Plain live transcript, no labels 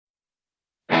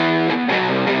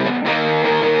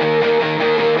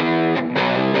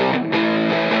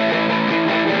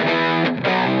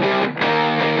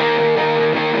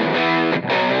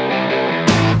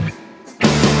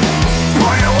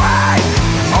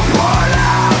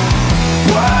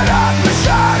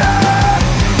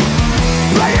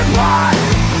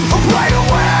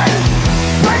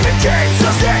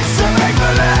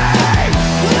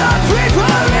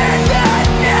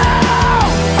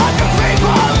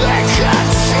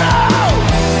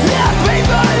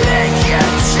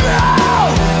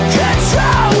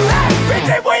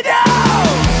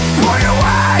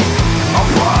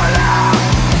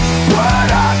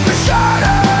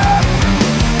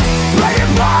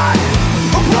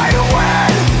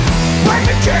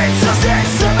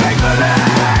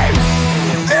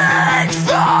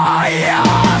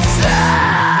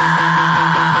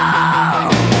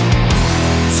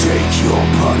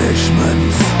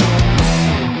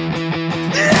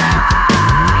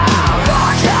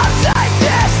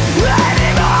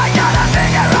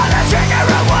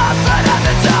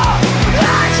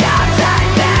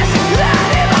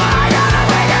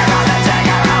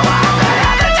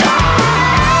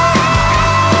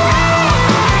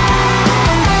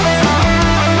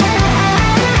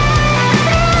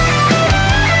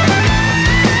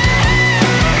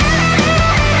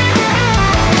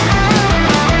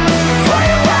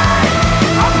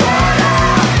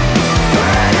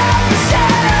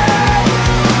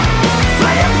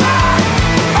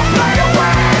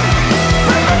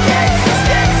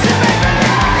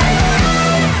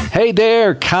Hey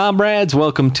there, comrades.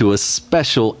 Welcome to a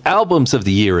special Albums of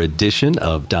the Year edition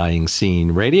of Dying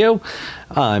Scene Radio.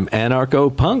 I'm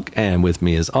Anarcho Punk, and with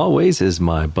me as always is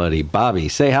my buddy Bobby.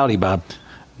 Say howdy, Bob.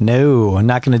 No, I'm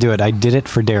not going to do it. I did it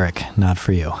for Derek, not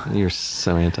for you. You're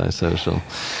so antisocial.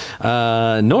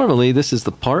 Normally, this is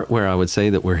the part where I would say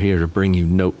that we're here to bring you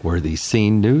noteworthy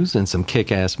scene news and some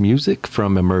kick-ass music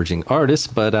from emerging artists,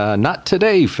 but not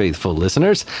today, faithful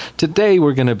listeners. Today,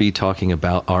 we're going to be talking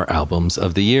about our Albums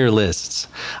of the Year lists.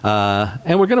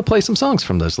 And we're going to play some songs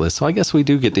from those lists, so I guess we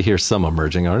do get to hear some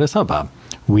emerging artists, huh, Bob?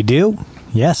 We do,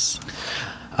 yes.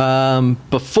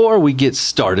 Before we get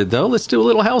started, though, let's do a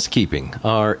little housekeeping.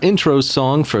 Our intro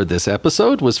song for this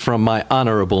episode was from my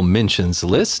honorable mentions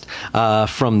list.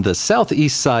 From the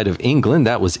southeast side of England,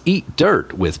 that was Eat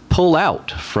Dirt with Pull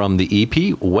Out from the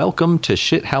EP Welcome to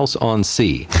Shithouse on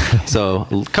Sea. So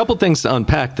a couple things to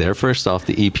unpack there. First off,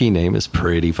 the EP name is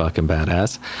pretty fucking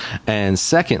badass. And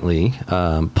secondly,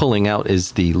 pulling out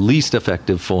is the least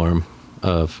effective form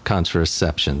of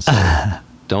contraception. So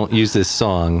don't use this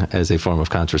song as a form of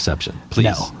contraception, please.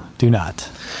 No, do not.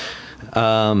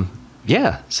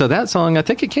 Yeah, so that song, I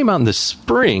think it came out in the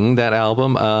spring, that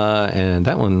album, and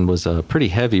that one was a pretty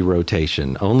heavy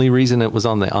rotation. Only reason it was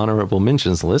on the honorable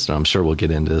mentions list, and I'm sure we'll get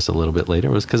into this a little bit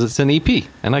later, was because it's an EP,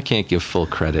 and I can't give full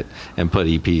credit and put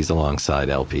EPs alongside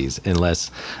LPs unless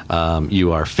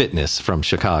you are Fitness from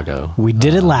Chicago. We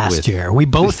did it last year. We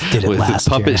both did it last year.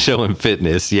 With Puppet Show and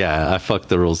Fitness, yeah, I fucked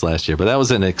the rules last year, but that was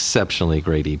an exceptionally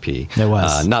great EP. It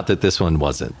was. Not that this one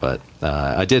wasn't, but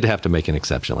I did have to make an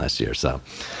exception last year, so...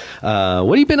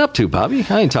 what have you been up to, Bobby?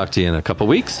 I ain't talked to you in a couple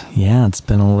weeks. Yeah, it's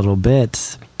been a little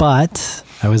bit, but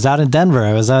I was out in Denver.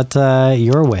 I was out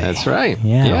your way. That's right.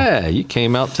 Yeah, you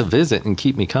came out to visit and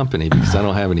keep me company because I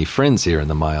don't have any friends here in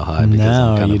the Mile High. Because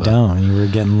no, you don't. You were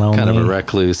getting lonely. Kind of a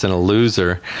recluse and a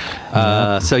loser.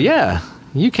 Yep. So, yeah.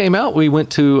 You came out. We went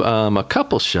to a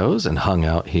couple shows and hung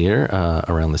out here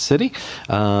around the city.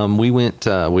 We went.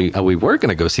 We were going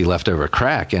to go see Leftover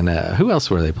Crack, and who else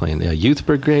were they playing? Youth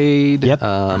Brigade. Yep.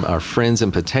 Our friends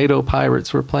in Potato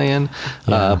Pirates were playing.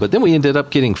 Yeah. But then we ended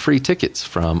up getting free tickets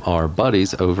from our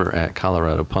buddies over at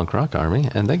Colorado Punk Rock Army,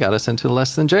 and they got us into the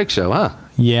Less Than Jake show, huh?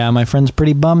 Yeah, my friend's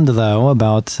pretty bummed though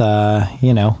about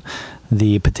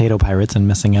the Potato Pirates and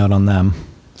missing out on them.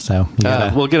 So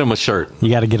we'll get him a shirt. You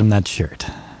got to get him that shirt.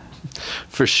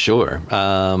 For sure.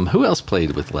 Who else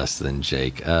played with Less Than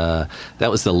Jake? That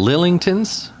was the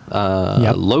Lillingtons,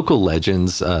 local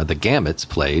legends. The Gamuts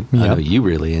played. Yep. I know you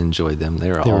really enjoyed them. They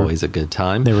were always a good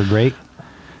time. They were great.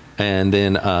 And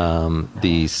then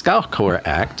the Ska-core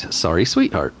act, Sorry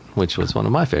Sweetheart, which was one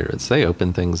of my favorites. They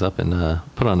opened things up and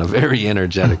put on a very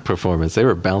energetic performance. They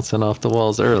were bouncing off the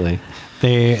walls early.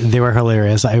 They were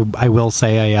hilarious. I will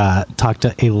say I talked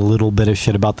a little bit of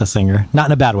shit about the singer. Not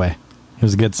in a bad way. He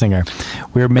was a good singer.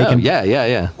 We were making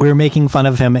We were making fun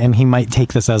of him, and he might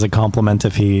take this as a compliment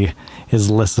if he is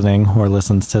listening or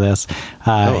listens to this.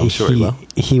 I'm sure he will.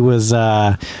 He was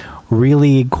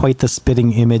really quite the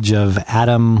spitting image of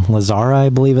Adam Lazzara, I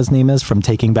believe his name is, from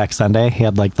Taking Back Sunday. He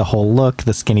had like the whole look,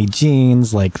 the skinny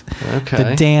jeans,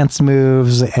 the dance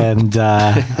moves, and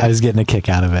I was getting a kick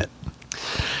out of it.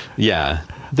 Yeah,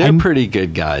 they're pretty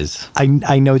good guys.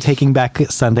 I know Taking Back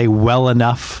Sunday well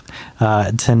enough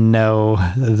to know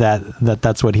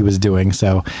that's what he was doing.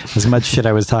 So as much shit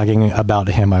I was talking about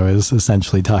him, I was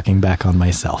essentially talking back on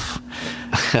myself.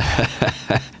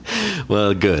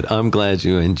 Well, good. I'm glad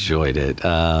you enjoyed it.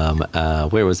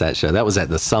 Where was that show? That was at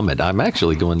the Summit. I'm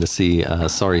actually going to see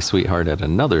Sorry Sweetheart at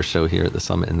another show here at the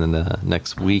Summit in the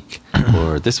next week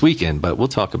or this weekend, but we'll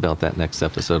talk about that next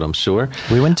episode, I'm sure.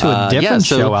 We went to a different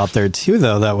show out there, too,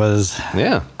 though. That was,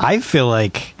 I feel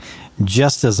like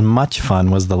just as much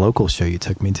fun was the local show you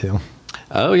took me to.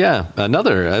 Oh yeah,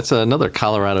 that's another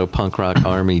Colorado Punk Rock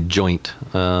Army joint.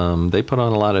 They put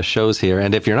on a lot of shows here,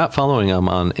 and if you're not following them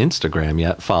on Instagram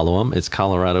yet, follow them. It's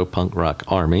Colorado Punk Rock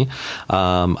Army.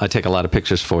 I take a lot of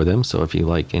pictures for them, so if you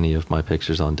like any of my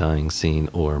pictures on Dying Scene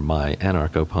or my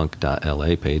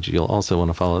anarchopunk.la page, you'll also want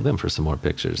to follow them for some more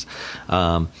pictures.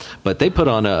 But they put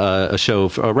on a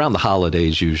show around the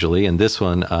holidays usually, and this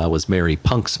one was Merry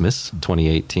Punksmas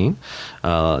 2018.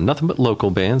 Nothing but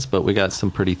local bands, but we got some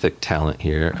pretty thick talent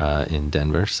here in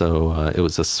Denver. So it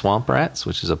was the Swamp Rats,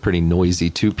 which is a pretty noisy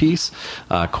two-piece.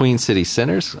 Queen City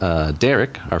Sinners.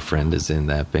 Derek, our friend, is in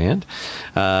that band.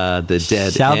 The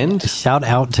Dead End. Shout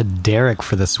out to Derek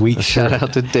for the sweet shirt. Shout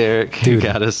out to Derek,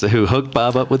 who hooked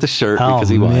Bob up with the shirt because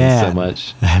he wanted so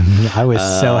much. I was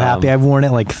so happy. I've worn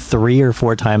it like 3 or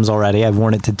 4 times already. I've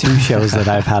worn it to 2 shows that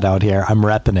I've had out here. I'm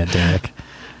repping it, Derek.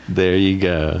 There you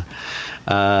go.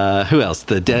 Who else?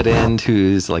 The Dead End,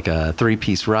 who's like a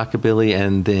 3-piece rockabilly,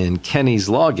 and then Kenny's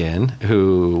Login,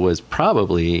 who was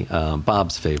probably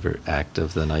Bob's favorite act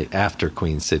of the night after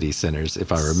Queen City Sinners,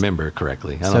 if I remember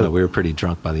correctly. I don't know. We were pretty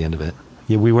drunk by the end of it.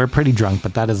 Yeah, we were pretty drunk,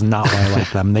 but that is not why I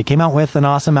like them. They came out with an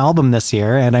awesome album this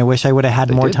year, and I wish I would have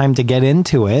had more time to get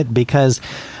into it because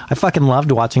I fucking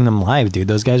loved watching them live, dude.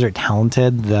 Those guys are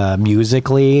talented.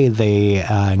 Musically, they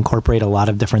incorporate a lot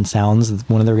of different sounds.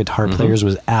 One of their guitar players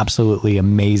was absolutely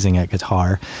amazing at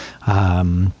guitar. At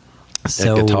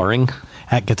guitaring?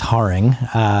 At guitaring.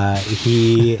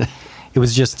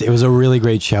 It was a really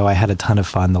great show. I had a ton of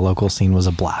fun. The local scene was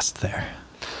a blast there.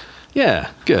 Yeah,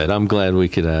 good. I'm glad we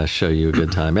could show you a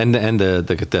good time. And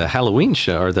the Halloween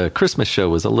show or the Christmas show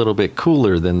was a little bit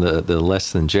cooler than the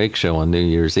Less Than Jake show on New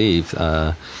Year's Eve.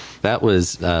 That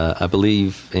was, I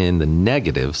believe, in the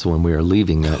negatives when we were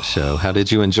leaving that show. How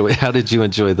did you enjoy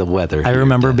the weather? I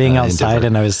remember being outside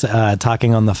and I was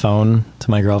talking on the phone to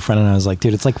my girlfriend, and I was like,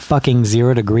 "Dude, it's like fucking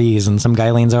 0 degrees." And some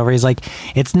guy leans over, he's like,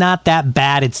 "It's not that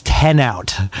bad. It's 10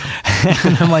 out."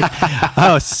 And I'm like,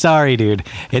 "Oh, sorry, dude.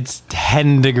 It's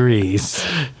 10 degrees."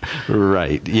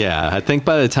 Right. Yeah. I think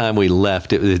by the time we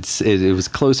left, it was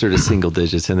closer to single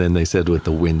digits, and then they said with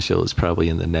the wind chill, it's probably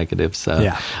in the negatives.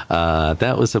 So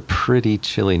that was a pretty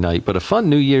chilly night, but a fun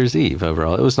New Year's Eve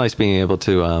overall. It was nice being able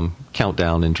to count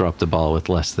down and drop the ball with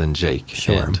Less Than Jake.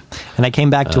 Sure. And I came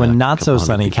back to a not so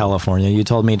sunny California. You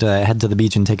told me to head to the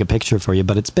beach and take a picture for you,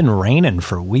 but it's been raining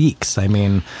for weeks. I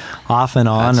mean, off and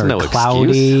on, or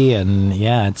cloudy, and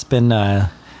it's been I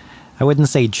wouldn't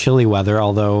say chilly weather,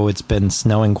 although it's been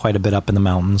snowing quite a bit up in the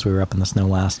mountains. We were up in the snow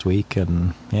last week,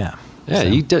 and Yeah, so.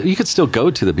 You could still go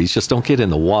to the beach, just don't get in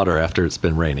the water after it's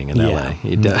been raining in LA.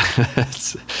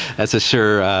 That's a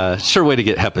sure way to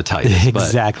get hepatitis.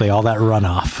 Exactly, all that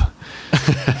runoff.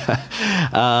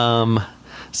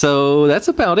 So that's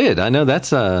about it. I know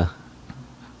that's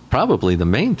probably the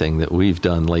main thing that we've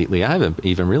done lately. I haven't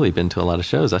even really been to a lot of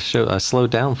shows. I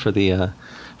slowed down for the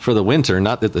winter.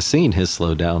 Not that the scene has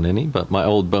slowed down any, but my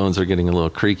old bones are getting a little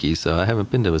creaky, so I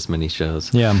haven't been to as many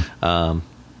shows. Yeah.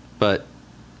 But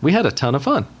we had a ton of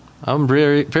fun. I'm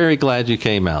very, very glad you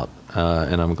came out,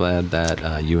 and I'm glad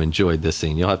that you enjoyed this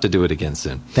scene. You'll have to do it again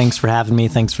soon. Thanks for having me.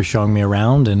 Thanks for showing me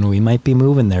around, and we might be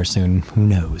moving there soon. Who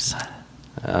knows?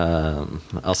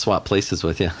 I'll swap places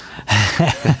with you.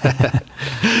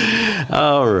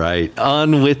 All right,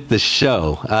 on with the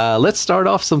show. Let's start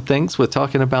off some things with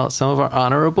talking about some of our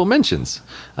honorable mentions.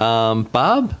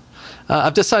 Bob?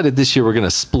 I've decided this year we're going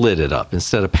to split it up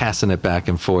instead of passing it back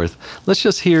and forth. Let's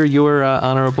just hear your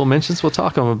honorable mentions. We'll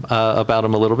talk about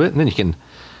them a little bit, and then you can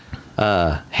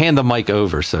hand the mic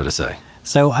over, so to say.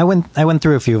 So I went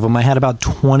through a few of them. I had about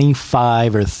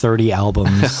 25 or 30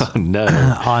 albums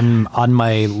on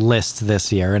my list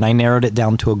this year, and I narrowed it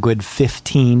down to a good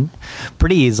 15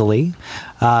 pretty easily.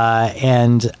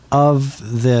 And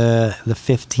of the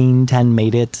 15, 10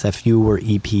 made it. A few were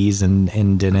EPs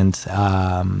and didn't.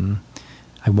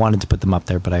 I wanted to put them up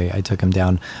there, but I took them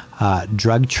down.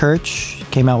 Drug Church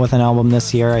came out with an album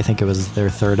this year. I think it was their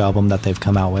 3rd album that they've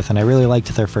come out with, and I really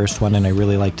liked their first one, and I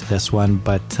really liked this one,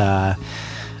 but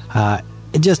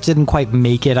it just didn't quite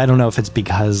make it. I don't know if it's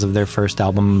because of their first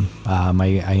album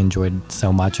I enjoyed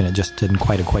so much, and it just didn't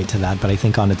quite equate to that, but I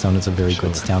think on its own it's a very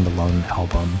good standalone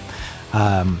album.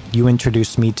 You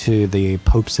introduced me to the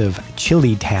Popes of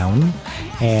Chilitown,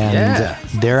 and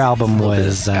their album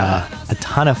was a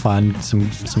ton of fun.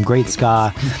 Some great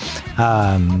ska.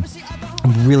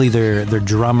 Really, their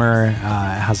drummer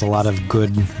has a lot of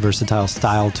good, versatile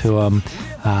style to them.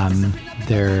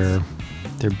 Their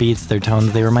beats, their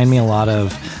tones, they remind me a lot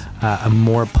of a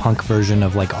more punk version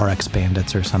of like RX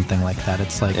Bandits or something like that.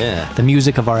 It's like the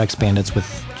music of RX Bandits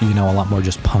with, a lot more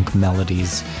just punk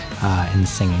melodies and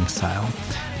singing style.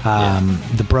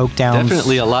 The Broke Downs,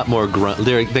 definitely a lot more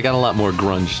they got a lot more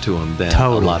grunge to them than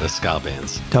a lot of ska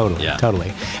bands.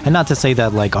 Totally. And not to say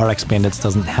that like RX Bandits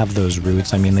doesn't have those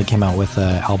roots. I mean, they came out with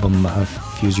an album of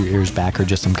Fuse Your Ears Back, or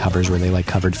just some covers where they like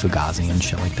covered Fugazi and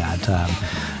shit like that.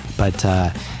 But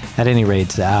at any rate,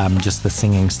 just the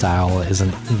singing style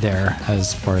isn't there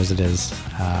as far as it is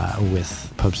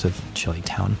with Popes of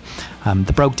Chilitown.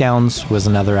 The Broke Downs was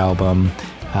another album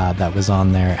that was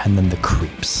on there, and then The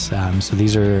Creeps. So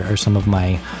these are some of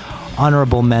my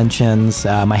honorable mentions.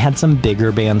 I had some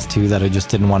bigger bands too that I just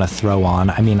didn't want to throw on.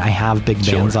 I mean, I have big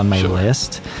bands on my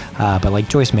list, but like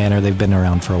Joyce Manor, they've been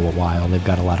around for a while. They've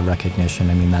got a lot of recognition.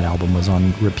 I mean, that album was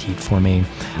on repeat for me.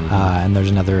 And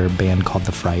there's another band called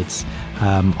The Frights,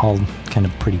 all kind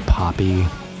of pretty poppy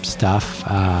stuff,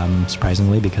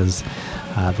 surprisingly, because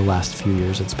the last few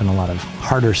years it's been a lot of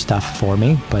harder stuff for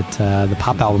me, but the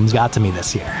pop albums got to me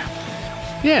this year.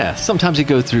 Yeah, sometimes you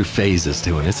go through phases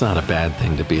too, and it's not a bad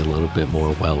thing to be a little bit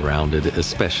more well-rounded,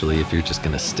 especially if you're just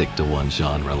going to stick to one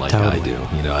genre like I do.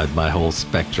 You know, my whole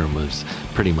spectrum was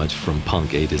pretty much from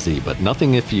punk A to Z, but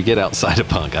nothing if you get outside of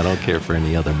punk. I don't care for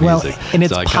any other music. Well, and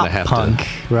it's so pop punk,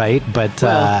 right? But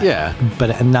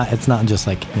but it's not just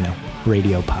like, you know,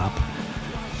 radio pop.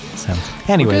 So,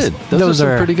 anyways, those are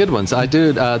some pretty good ones. I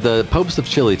do. The Popes of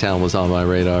Chilitown was on my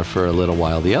radar for a little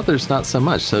while. The others, not so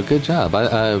much. So, good job.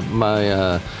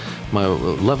 My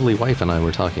lovely wife and I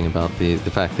were talking about the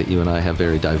fact that you and I have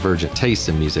very divergent tastes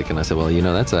in music, and I said, well, you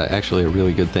know, that's actually a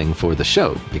really good thing for the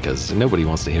show, because nobody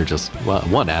wants to hear just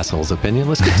one asshole's opinion.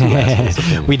 Let's get two assholes'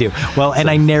 opinions. We do. Well, and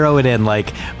I narrow it in,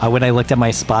 like, when I looked at my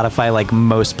Spotify, like,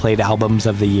 most played albums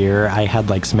of the year, I had,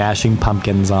 like, Smashing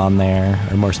Pumpkins on there,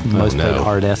 or most played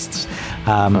artists.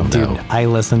 I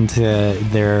listen to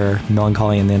their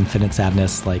Melancholy and Infinite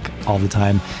Sadness, like, all the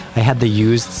time. I had the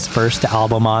Used's first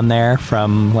album on there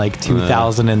from, like,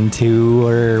 2002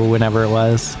 or whenever it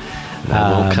was.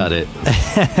 I won't cut it.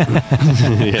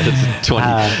 It's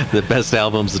the best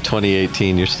albums of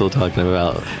 2018. You're still talking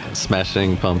about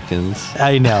Smashing Pumpkins.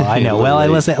 I know. Well, I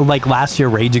listened, like, last year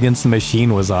Rage Against the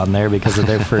Machine was on there because of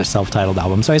their first self-titled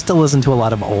album. So I still listen to a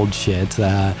lot of old shit.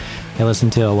 I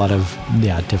listen to a lot of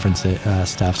different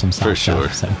stuff, some stuff. For sure.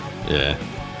 So. Yeah.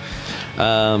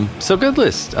 So good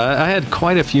list. I had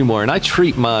quite a few more, and I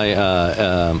treat my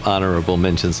honorable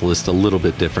mentions list a little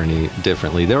bit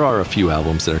differently. There are a few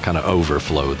albums that are kind of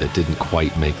overflow that didn't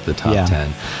quite make the top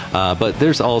 10. But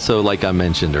there's also, like I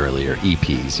mentioned earlier,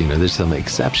 EPs. You know, there's some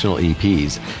exceptional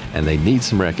EPs, and they need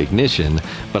some recognition,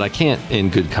 but I can't, in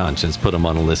good conscience, put them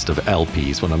on a list of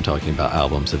LPs when I'm talking about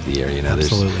albums of the year. You know,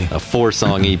 Absolutely. There's a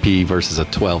 4-song EP versus a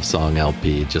 12-song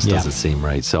LP. It just doesn't seem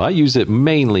right. So I use it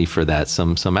mainly for that.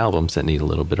 Some albums that need a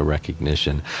little bit of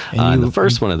recognition. The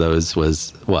first one of those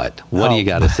was what? What do you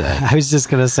got to say? I was just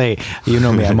gonna say, you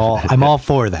know me, I'm all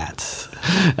for that.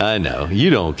 I know you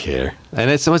don't care, and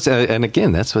and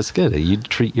again, that's what's good. You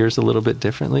treat yours a little bit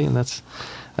differently, and that's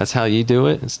how you do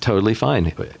it. It's totally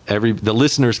fine. The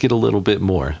listeners get a little bit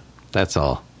more. That's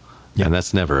all. Yep. And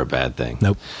that's never a bad thing.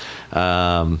 Nope.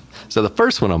 So the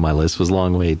first one on my list was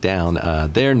Long Way Down,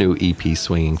 their new EP,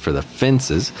 Swinging for the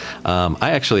Fences.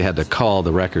 I actually had to call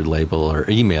the record label, or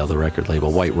email the record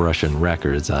label, White Russian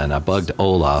Records, and I bugged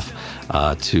Olaf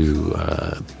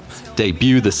to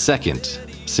debut the second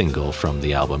single from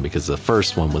the album, because the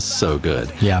first one was so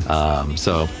good. Yeah.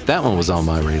 So that one was on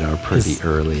my radar pretty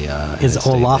early. Is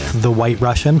Olaf the White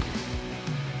Russian?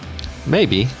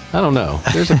 Maybe. I don't know.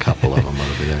 There's a couple of them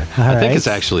over there. I think it's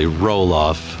actually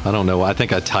Roloff. I don't know. I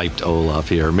think I typed Olaf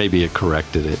here. Or maybe it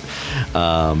corrected it.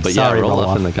 But sorry,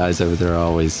 Roloff and the guys over there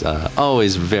are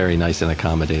always very nice and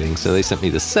accommodating. So they sent me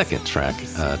the second track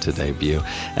to debut.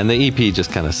 And the EP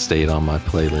just kind of stayed on my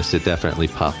playlist. It definitely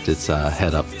popped its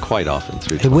head up quite often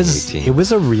through 2018. It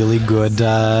was a really good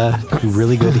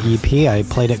EP. I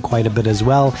played it quite a bit as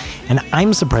well. And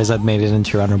I'm surprised that made it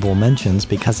into your honorable mentions,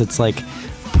 because it's like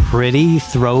pretty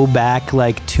throwback,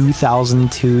 like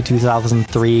 2002,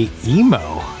 2003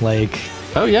 emo. Like,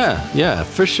 oh yeah,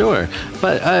 for sure.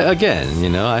 But again, you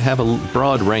know, I have a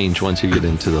broad range once you get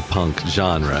into the punk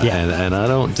genre, and I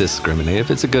don't discriminate. If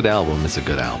it's a good album, it's a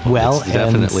good album. Well, it's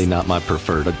definitely not my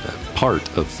preferred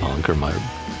part of punk, or my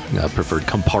preferred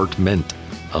compartment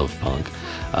of punk.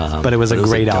 But it was a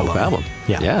great album.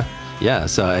 Yeah,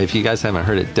 so if you guys haven't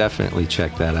heard it, definitely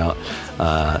check that out.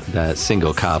 That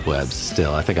single, Cobwebs,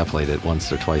 still. I think I played it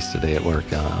once or twice today at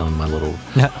work on my little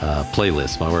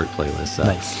playlist, my work playlist.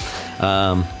 Nice.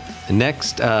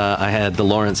 Next, I had the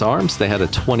Lawrence Arms. They had a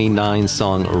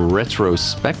 29-song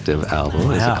retrospective album.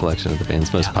 Wow. It's a collection of the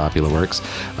band's most popular works,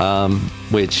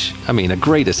 which, I mean, a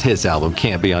greatest hits album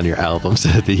can't be on your albums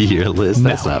of the year list.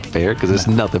 That's not fair because there's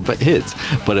nothing but hits.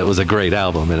 But it was a great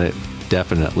album, and it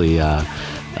definitely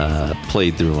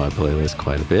played through my playlist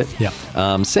quite a bit.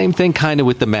 Yeah. Same thing kind of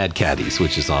with the Mad Caddies,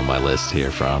 which is on my list here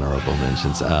for honorable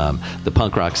mentions. The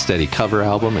Punk Rock Steady cover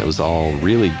album. It was all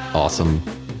really awesome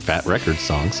Fat Wreck-Chords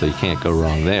songs, so you can't go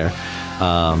wrong there.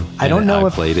 I don't know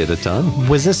if played it a ton.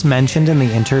 Was this mentioned in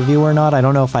the interview or not? I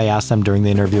don't know if I asked them during the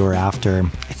interview or after.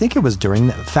 I think it was during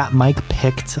Fat Mike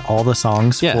picked all the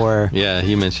songs for. Yeah,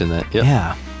 he mentioned that. Yep.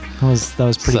 Yeah, that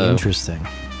was pretty interesting.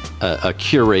 A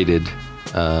curated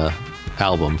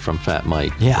album from Fat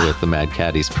Mike with the Mad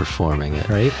Caddies performing it.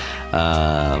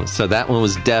 Right. So that one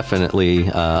was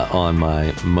definitely on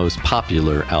my most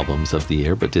popular albums of the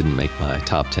year, but didn't make my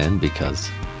top 10 because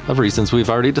of reasons we've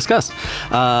already discussed.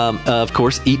 Of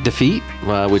course, Eat Defeat,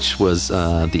 which was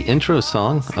the intro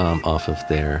song off of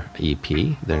their EP,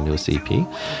 their newest EP.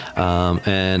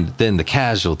 And then The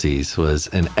Casualties was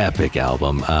an epic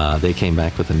album. They came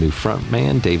back with a new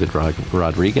frontman, David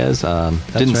Rodriguez.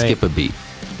 Didn't skip a beat.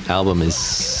 Album is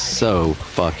so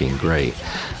fucking great,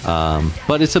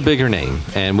 but it's a bigger name,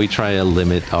 and we try to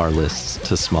limit our lists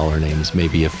to smaller names,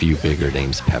 maybe a few bigger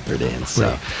names peppered in.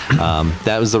 So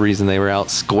that was the reason they were out.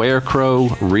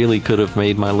 Scarecrow really could have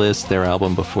made my list, their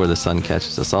album Before the Sun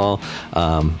Catches Us All.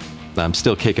 I'm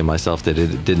still kicking myself that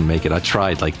it didn't make it. I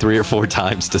tried like 3 or 4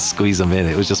 times to squeeze them in.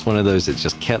 It was just one of those that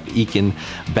just kept eking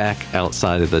back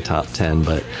outside of the top 10,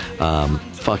 but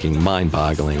fucking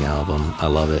mind-boggling album. I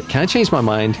love it. Can I change my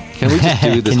mind? Can we just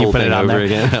do this whole thing over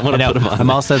again? I want to put them on.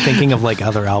 I'm also thinking of like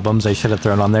other albums I should have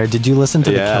thrown on there. Did you listen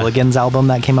to the Killigans album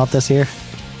that came out this year?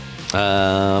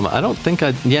 I don't think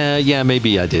I. Yeah,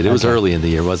 maybe I did. It was early in the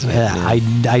year, wasn't it? Yeah.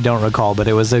 I don't recall, but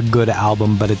it was a good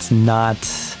album. But it's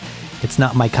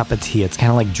not my cup of tea. It's kind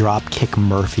of like Dropkick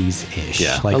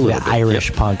Murphys-ish, like the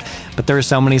Irish punk. But there are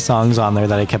so many songs on there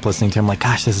that I kept listening to. I'm like,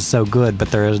 gosh, this is so good. But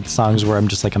there are songs where I'm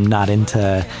just like, I'm not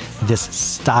into this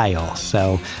style.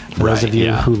 So for those of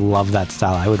you who love that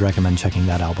style, I would recommend checking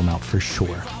that album out for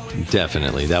sure.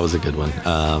 Definitely. That was a good one.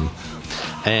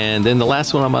 And then the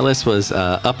last one on my list was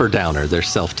Up or Downer, their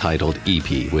self-titled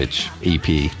EP, which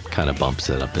EP kind of bumps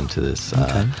it up into this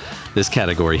this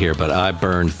category here. But I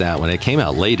burned that one. It came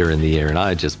out later in the year, and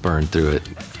I just burned through it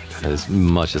as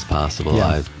much as possible.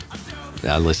 Yeah.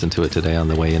 I listened to it today on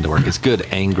the way into work. It's good,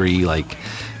 angry, like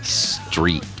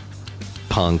street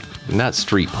punk. Not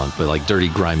street punk, but like dirty,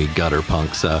 grimy gutter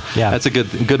punk. So that's a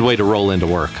good way to roll into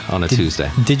work on a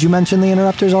Tuesday. Did you mention the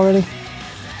Interrupters already?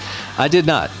 I did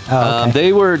not. Oh,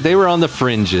 okay. They were on the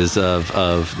fringes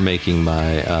of making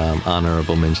my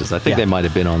honorable mentions. I think they might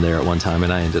have been on there at one time,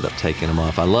 and I ended up taking them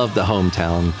off. I love the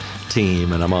hometown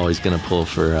team, and I'm always going to pull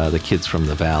for the Kids from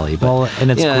the Valley. But, and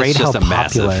it's great how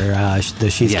popular the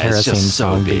She's Kerosene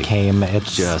song became.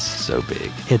 It's just so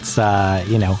big. It's a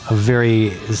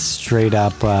very straight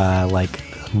up like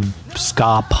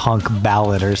ska punk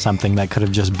ballad or something that could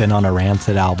have just been on a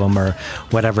Rancid album or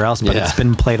whatever else, but it's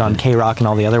been played on K-Rock and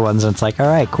all the other ones, and it's like, all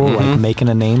right, cool, like making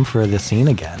a name for the scene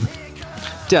again.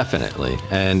 Definitely.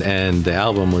 And the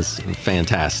album was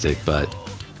fantastic, but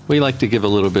we like to give a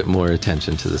little bit more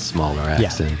attention to the smaller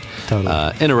acts, and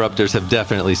totally. Interrupters have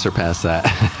definitely surpassed that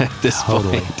at this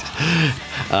point.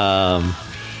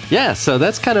 So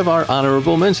that's kind of our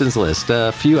honorable mentions list.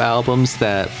 A few albums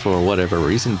that, for whatever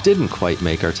reason, didn't quite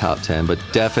make our top 10, but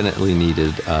definitely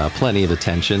needed plenty of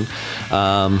attention.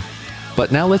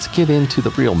 But now let's get into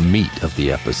the real meat of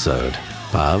the episode,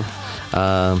 Bob.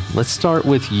 Let's start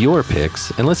with your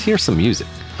picks, and let's hear some music.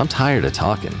 I'm tired of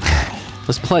talking.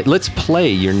 Let's play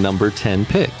your number 10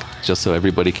 pick, just so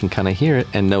everybody can kind of hear it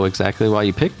and know exactly why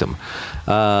you picked them.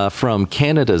 From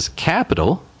Canada's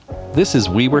capital, this is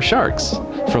We Were Sharks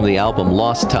from the album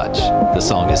Lost Touch. The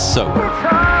song is Sober.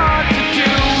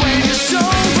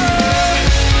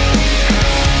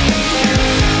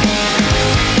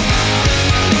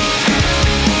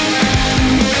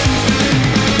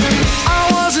 I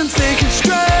wasn't thinking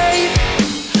straight.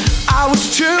 I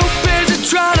was too busy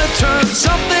trying to turn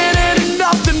something into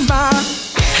nothing. My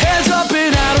head's up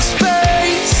in outer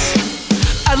space.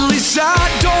 At least I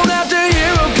don't have to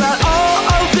hear about all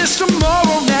of this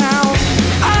tomorrow now.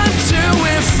 I'm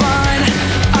doing fine,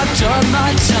 I've done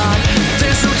my time.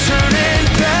 There's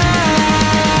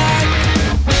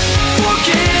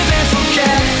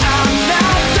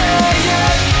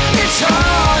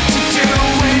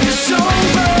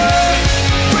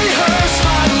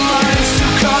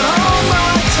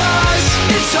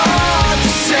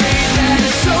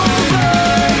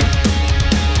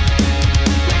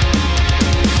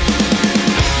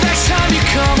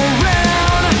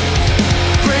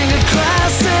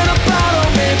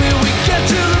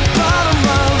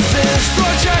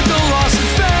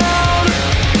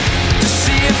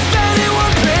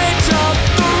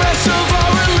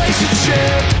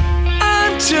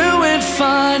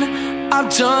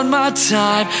my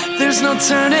time. There's no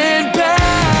turning back.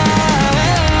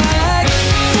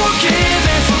 Forgive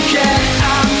and forget,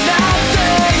 I'm not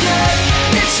there yet.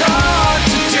 It's hard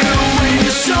to do when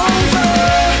you're sober.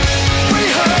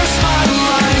 Rehearse my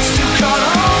lines to cut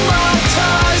all my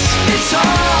ties. It's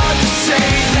hard to say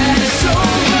that it's over.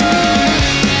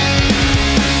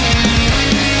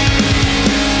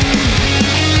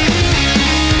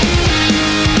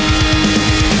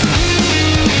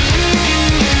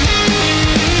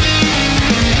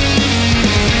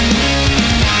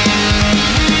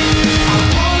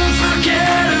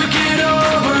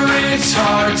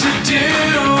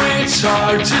 It's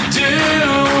hard to do.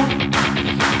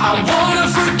 I wanna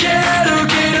forget or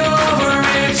get over.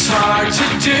 It's hard to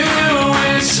do.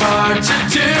 It's hard to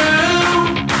do.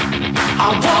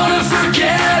 I wanna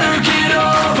forget or get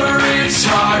over. It's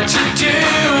hard to do.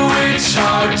 It's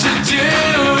hard to do.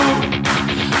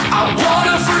 I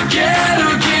wanna forget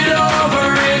or get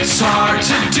over. It's hard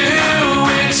to do.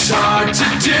 It's hard to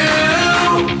do.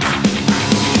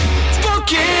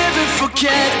 Forgive and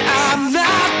forget, I'm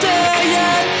not there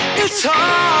yet. It's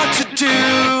hard to do.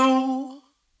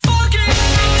 Forgive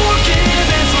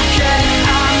and forget,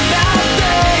 I'm not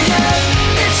there yet.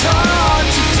 It's hard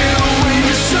to do when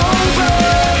you're sober.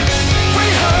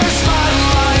 Rehearse my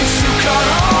lines to cut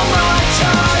all my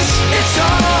ties. It's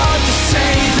hard to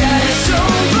say that it's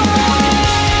over.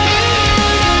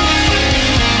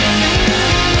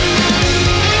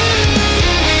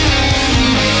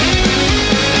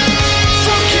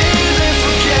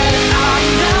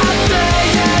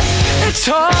 It's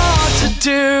hard to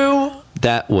do.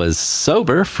 That was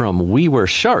Sober from We Were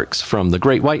Sharks from the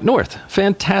Great White North.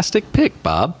 Fantastic pick,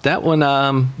 Bob. That one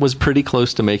was pretty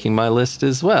close to making my list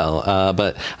as well.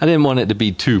 But I didn't want it to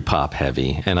be too pop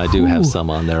heavy, and I do have some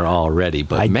on there already.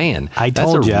 But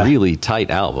that's a really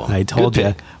tight album. I told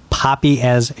you. Poppy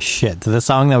as shit. The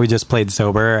song that we just played,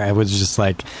 Sober, I was just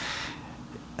like...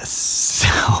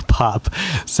 so pop,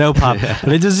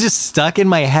 but it was just stuck in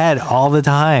my head all the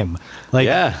time. Like,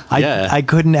 I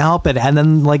couldn't help it. And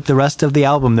then, like, the rest of the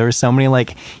album, there were so many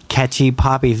like catchy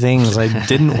poppy things. I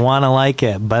didn't want to like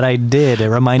it, but I did.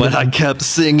 I kept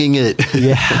singing it.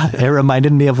 Yeah, it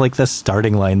reminded me of like the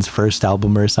Starting Line's first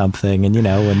album or something. And you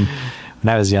know, when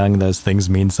I was young, those things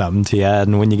mean something to you.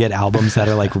 And when you get albums that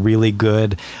are like really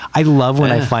good, I love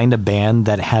when I find a band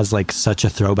that has like such a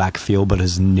throwback feel, but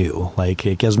is new. Like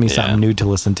it gives me something new to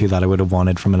listen to that I would have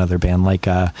wanted from another band, like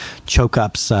Choke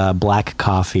Up's Black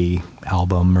Coffee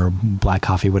album, or Black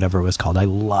Coffee, whatever it was called. I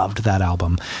loved that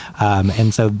album.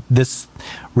 And so this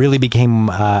really became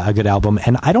a good album.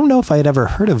 And I don't know if I had ever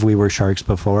heard of We Were Sharks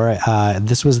before.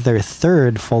 This was their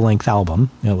third full-length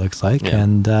album, it looks like. Yeah.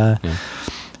 And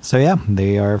so yeah,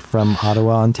 they are from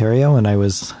Ottawa, Ontario, and I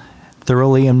was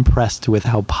thoroughly impressed with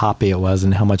how poppy it was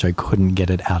and how much I couldn't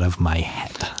get it out of my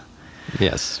head.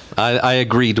 Yes, I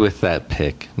agreed with that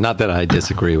pick. Not that I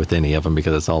disagree with any of them,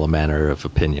 because it's all a matter of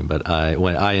opinion, but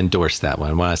I endorsed that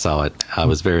one. When I saw it, I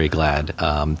was very glad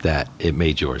that it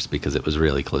made yours, because it was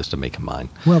really close to making mine.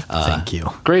 Well, thank you.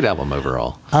 Great album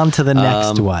overall. On to the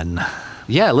next one.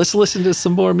 Yeah, let's listen to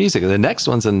some more music. The next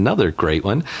one's another great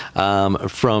one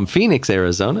from Phoenix,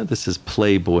 Arizona. This is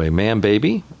Playboy Man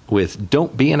Baby with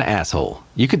Don't Be an Asshole.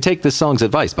 You could take this song's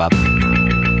advice, Bob.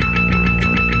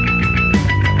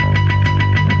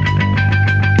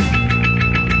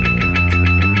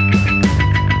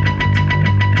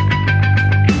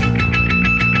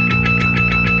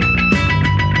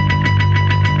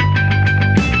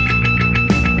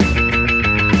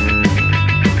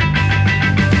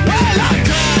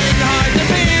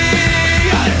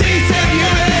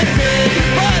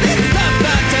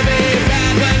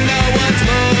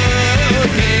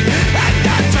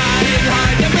 Trying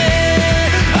hard to be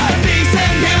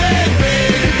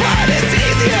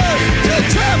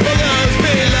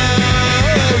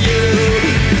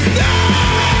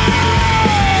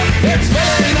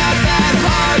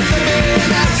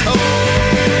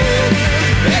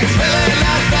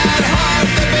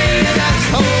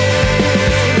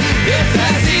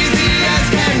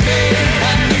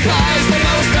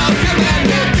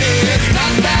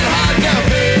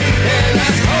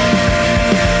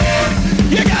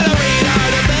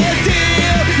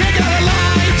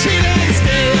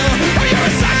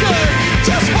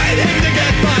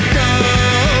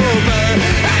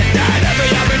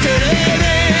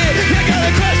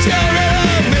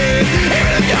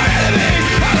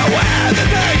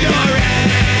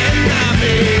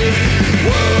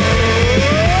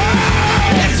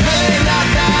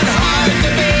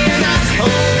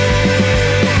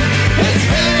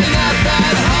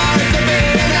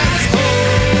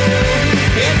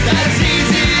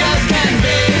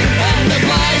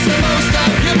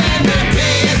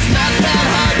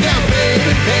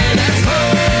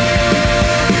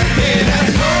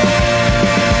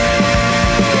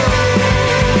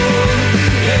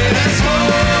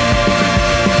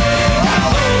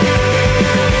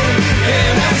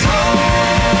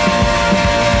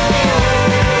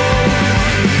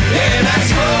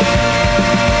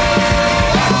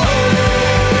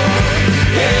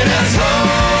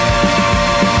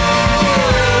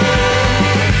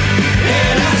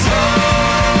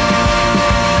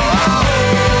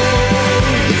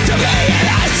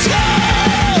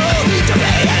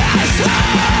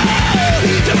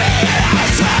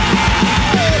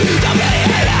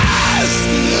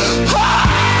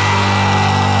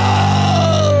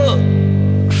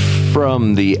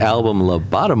from the album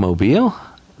Lobotomobile,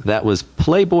 that was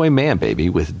Playboy Man Baby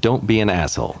with Don't Be an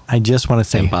Asshole. I just want to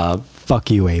say, Bob,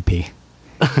 fuck you, AP.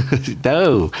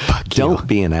 No, don't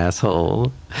be an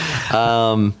asshole.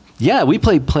 Yeah, we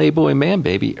played Playboy Man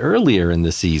Baby earlier in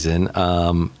the season.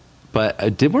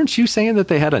 But weren't you saying that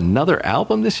they had another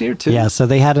album this year, too? Yeah, so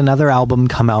they had another album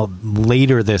come out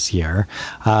later this year.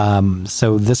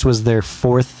 So this was their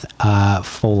fourth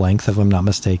full length, if I'm not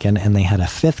mistaken, and they had a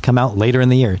fifth come out later in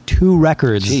the year. 2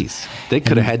 records. Jeez, they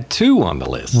could have had 2 on the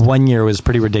list. One year was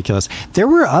pretty ridiculous. There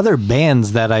were other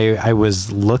bands that I was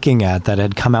looking at that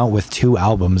had come out with 2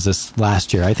 albums this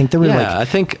last year. I think there were I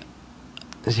think...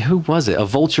 Who was it? A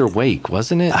Vulture Wake,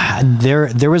 wasn't it?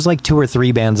 There was like 2 or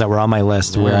 3 bands that were on my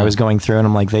list where I was going through and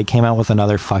I'm like, they came out with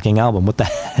another fucking album. What the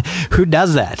who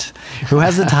does that? Who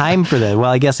has the time for that? Well,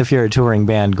 I guess if you're a touring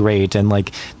band, great. And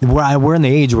like we're in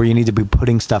the age where you need to be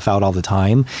putting stuff out all the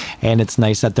time. And it's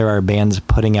nice that there are bands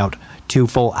putting out 2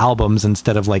 full albums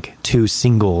instead of like 2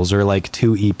 singles or like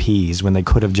 2 EPs when they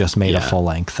could have just made a full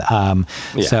length.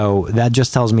 So that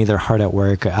just tells me they're hard at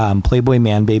work. Playboy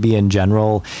Man Baby in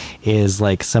general is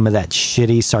like some of that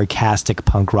shitty, sarcastic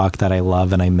punk rock that I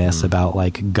love and I miss about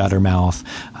like Guttermouth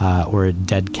or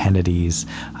Dead Kennedys.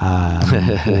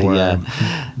 Or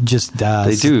just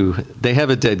they do. They have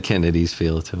a Dead Kennedys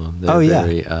feel to them. They're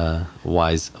very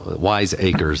wise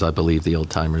acres, I believe the old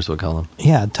timers would call them.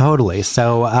 Yeah, totally.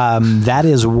 So that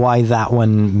is why that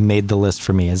one made the list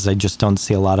for me, is I just don't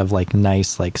see a lot of like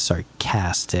nice, like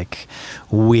sarcastic,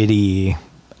 witty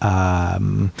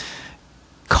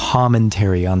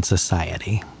commentary on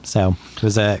society. So it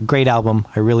was a great album.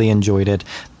 I really enjoyed it.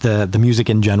 The music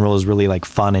in general is really like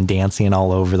fun and dancey and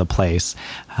all over the place.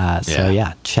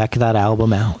 So check that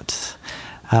album out.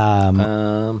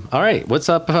 All right, what's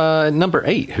up? Number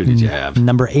 8. Who did you have?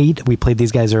 Number 8. We played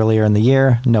these guys earlier in the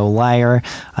year. No Liar,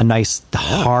 a nice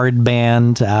hard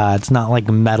band. It's not like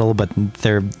metal, but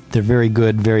they're very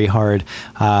good, very hard,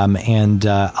 and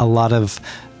a lot of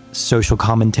social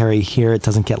commentary here. It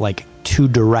doesn't get like too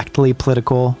directly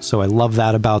political, so I love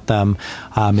that about them.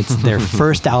 It's their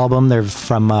first album. They're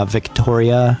from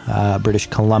Victoria, British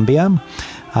Columbia.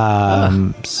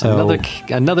 So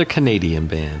another Canadian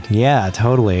band. Yeah,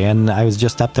 totally. And I was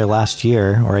just up there last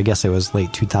year, or I guess it was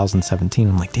late 2017.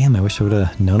 I'm like, damn, I wish I would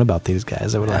have known about these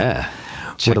guys. I would have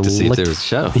check to see if there was a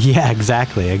show. Yeah,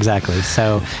 exactly.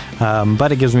 So,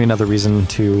 but it gives me another reason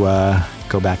to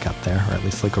go back up there, or at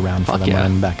least look around for them when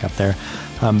I'm back up there.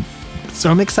 So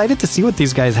I'm excited to see what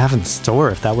these guys have in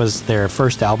store. If that was their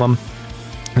first album,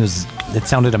 it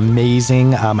sounded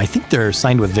amazing. I think they're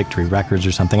signed with Victory Records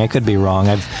or something. I could be wrong.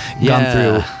 I've gone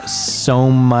through so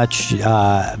much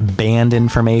band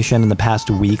information in the past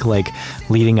week, like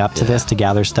leading up to this, to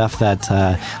gather stuff that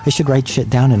I should write shit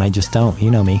down, and I just don't.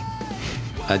 You know me.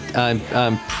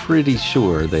 I'm pretty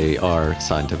sure they are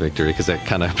signed to Victory, because that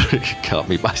kind of caught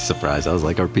me by surprise. I was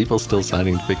like, are people still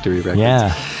signing to Victory Records?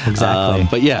 Yeah, exactly.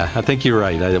 But yeah, I think you're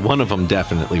right. One of them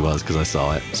definitely was, because I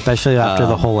saw it. Especially after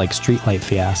the whole like streetlight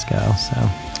fiasco.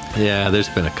 So yeah, there's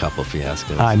been a couple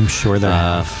fiascos. I'm sure there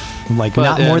have. Like,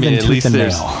 not more than tooth and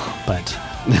nail, but...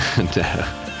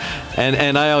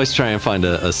 and I always try and find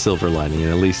a silver lining,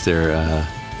 and at least they're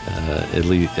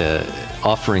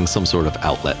offering some sort of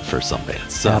outlet for some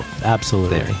bands. So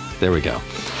absolutely. There we go.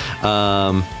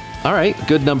 All right,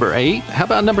 good number 8. How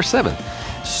about number 7?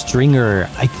 Stringer.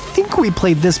 I think we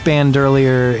played this band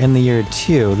earlier in the year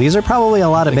too. These are probably a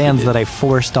lot of bands that I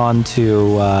forced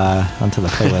onto the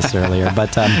playlist earlier.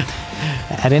 But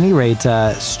at any rate,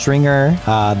 Stringer,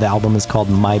 the album is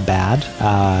called My Bad,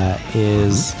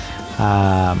 is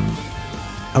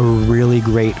a really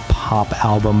great pop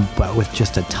album, but with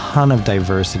just a ton of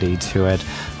diversity to it.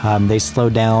 They slow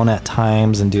down at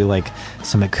times and do like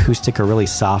some acoustic or really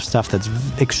soft stuff that's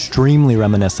extremely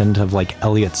reminiscent of like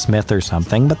Elliott Smith or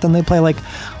something, but then they play like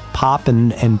pop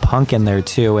and punk in there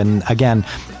too. And again,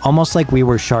 almost like We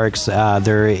Were Sharks,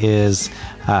 there is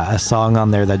a song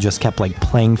on there that just kept like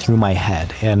playing through my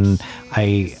head, and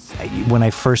when I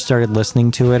first started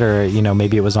listening to it, or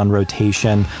maybe it was on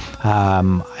rotation,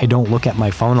 I don't look at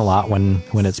my phone a lot when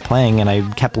it's playing, and I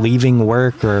kept leaving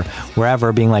work or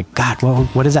wherever being like, God,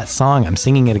 what is that song? I'm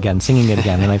singing it again,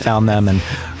 and I found them and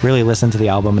really listened to the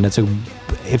album. And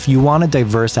if you want a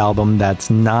diverse album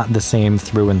that's not the same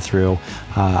through and through,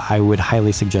 I would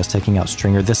highly suggest checking out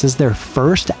Stringer. This is their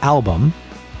first album.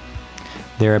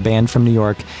 They're a band from New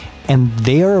York, and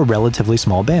they are a relatively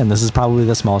small band. This is probably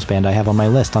the smallest band I have on my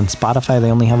list. On Spotify,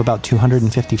 they only have about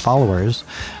 250 followers.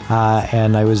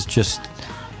 And I was just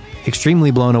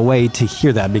extremely blown away to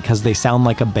hear that, because they sound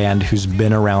like a band who's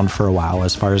been around for a while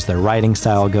as far as their writing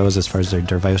style goes, as far as their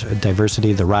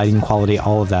diversity, the writing quality,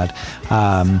 all of that.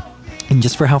 And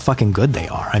just for how fucking good they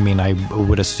are. I mean, I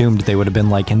would assumed they would have been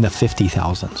like in the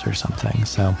 50,000s or something.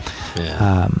 So,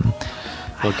 yeah.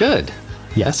 Well, good.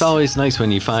 Yes. That's always nice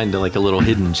when you find like a little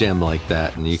hidden gem like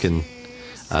that, and you can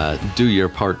do your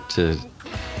part to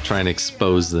try and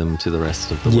expose them to the rest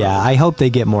of the world. Yeah, I hope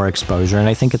they get more exposure, and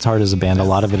I think it's hard as a band. A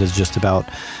lot of it is just about,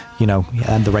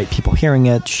 the right people hearing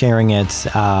it, sharing it,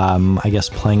 I guess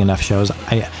playing enough shows.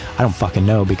 I don't fucking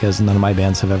know, because none of my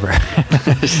bands have ever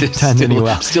done any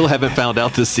well. Still haven't found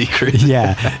out the secret.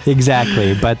 Yeah,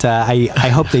 exactly. But I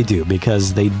hope they do,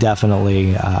 because they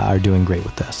definitely are doing great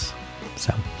with this.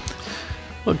 So.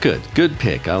 Well, good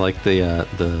pick. I like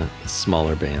the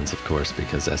smaller bands, of course,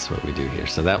 because that's what we do here.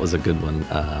 So that was a good one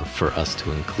for us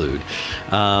to include.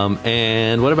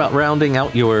 And what about rounding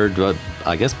out your,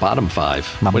 I guess, bottom five?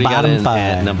 What do you got in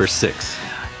at number 6?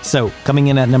 So coming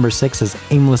in at number 6 is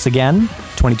Aimless Again,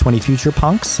 2020 Future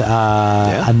Punks.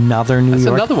 Another New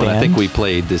York another one band. I think we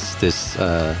played this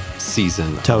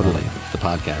season. Totally. The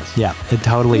podcast. Yeah, it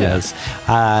totally is.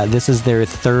 This is their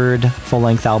 3rd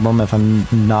full-length album, if I'm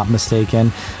not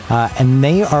mistaken. And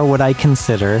they are what I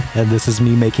consider, and this is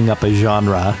me making up a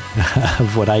genre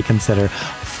of what I consider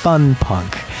fun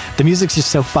punk. The music's just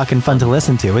so fucking fun to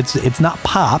listen to. It's not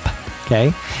pop,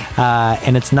 okay?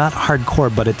 And it's not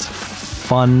hardcore, but it's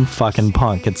fun fucking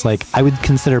punk. It's like, I would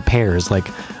consider Pears, like,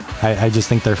 I just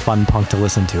think they're fun punk to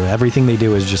listen to. Everything they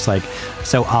do is just like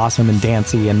so awesome and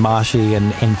dancey and moshy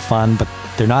and fun, but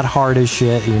they're not hard as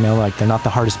shit, like they're not the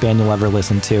hardest band you'll ever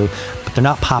listen to, but they're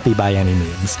not poppy by any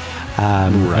means.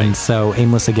 Right. And so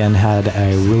Aimless Again had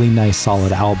a really nice,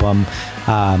 solid album.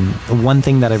 One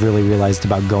thing that I've really realized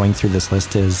about going through this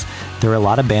list is there are a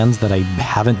lot of bands that I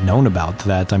haven't known about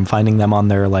that I'm finding them on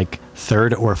their like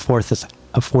 3rd or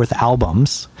 4th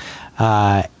albums.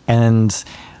 And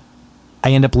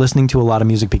I end up listening to a lot of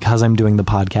music because I'm doing the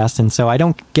podcast, and so I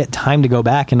don't get time to go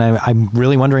back, and I'm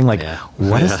really wondering, like,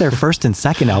 what does their 1st and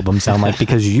 2nd album sound like?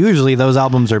 Because usually those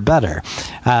albums are better.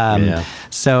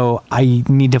 So I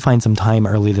need to find some time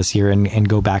early this year and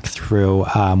go back through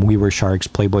We Were Sharks,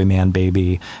 Playboy Man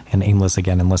Baby, and Aimless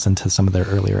Again, and listen to some of their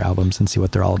earlier albums and see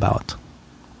what they're all about.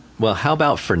 Well, how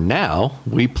about for now,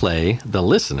 we play the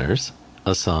listeners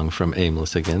a song from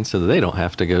Aimless Again so that they don't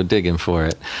have to go digging for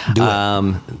it. Do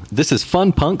it. This is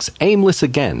Fun Punk's Aimless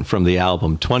Again from the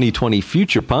album 2020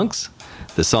 Future Punks.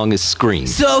 The song is Scream.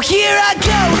 So here I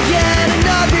go again,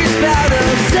 another spout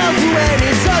of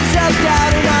self-awareness, of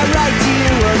self-doubt, and I write to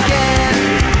you again,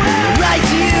 write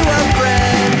to you a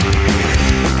friend.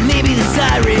 Maybe the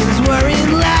sirens weren't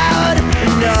loud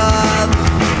enough,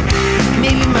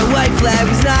 maybe my white flag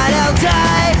was not held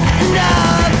high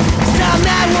enough. So I'm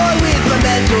at war with my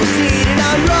mental seed, and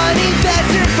I'm running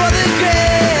faster for the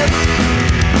grave.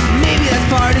 Maybe that's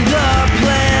part of the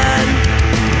plan.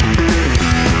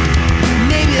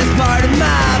 Maybe that's part of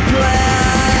my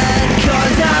plan.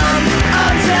 'Cause I'm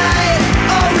uptight,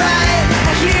 alright.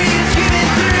 I hear you screaming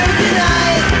through the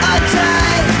night.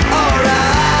 Uptight,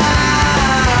 alright.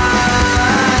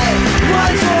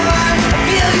 Once more, I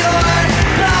feel your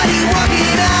body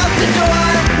walking out the door.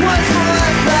 Once more,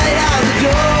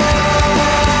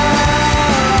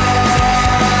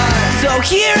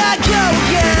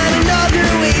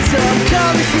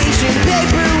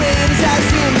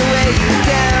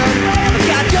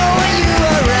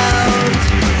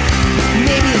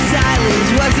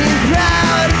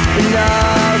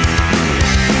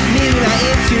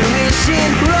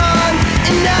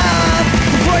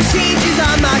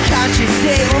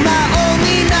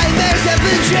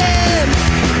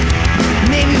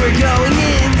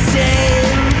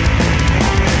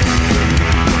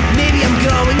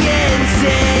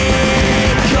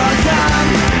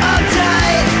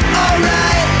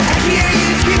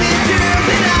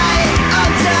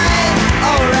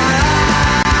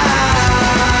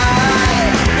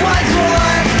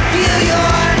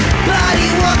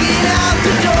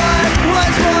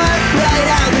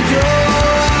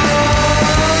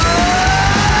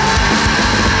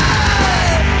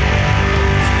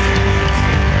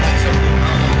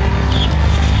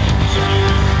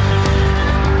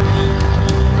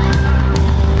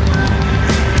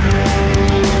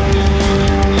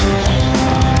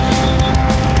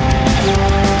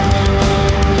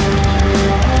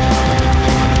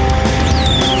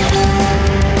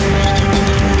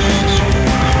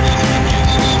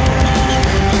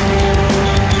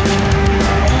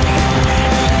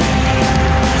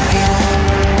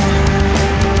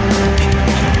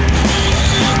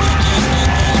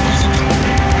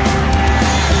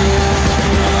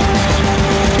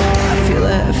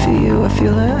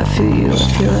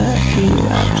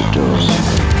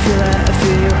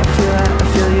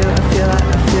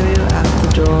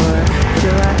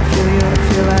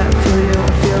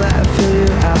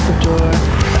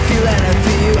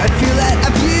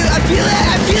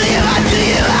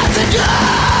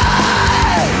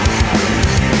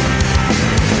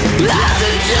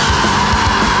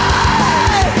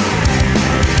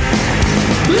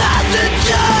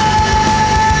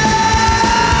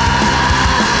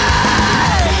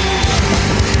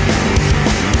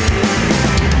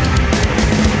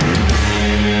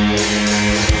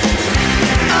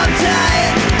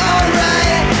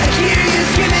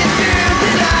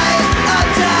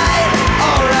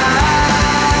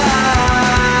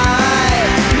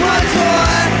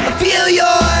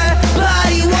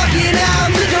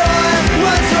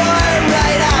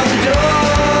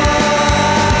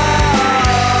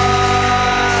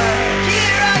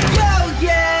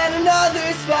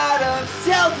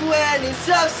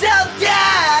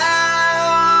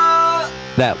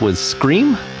 That was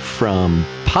Scream from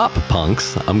Pop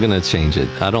Punks. I'm going to change it.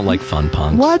 I don't like Fun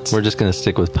Punks. What? We're just going to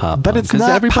stick with Pop But Punks. it's not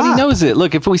everybody pop. knows it.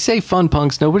 Look, if we say Fun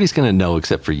Punks, nobody's going to know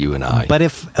except for you and I. But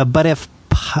if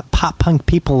pop punk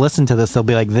people listen to this, they'll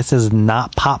be like, this is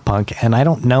not pop punk, and I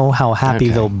don't know how happy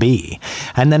they'll be.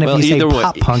 And then if you say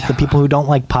pop punk, the people who don't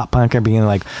like pop punk are being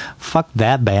like, fuck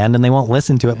that band, and they won't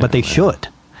listen to it, but they should.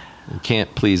 You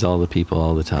can't please all the people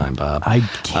all the time, Bob. I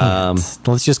can't.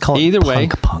 Let's just call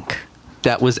it punk.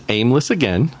 That was Aimless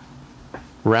again,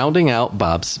 rounding out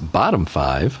Bob's bottom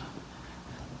 5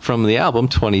 from the album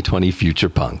 2020 Future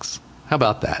Punks. How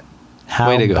about that?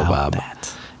 Way to go, Bob.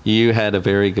 You had a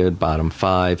very good bottom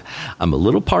 5. I'm a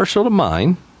little partial to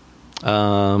mine,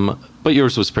 but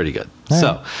yours was pretty good.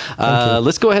 So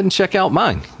let's go ahead and check out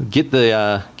mine. Get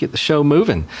the show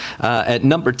moving. At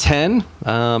number 10,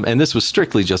 and this was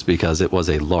strictly just because it was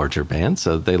a larger band,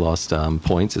 so they lost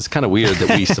points. It's kind of weird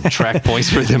that we subtract points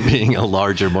for them being a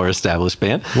larger, more established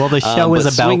band. Well, the show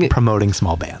is about promoting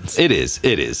small bands. It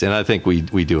is, and I think we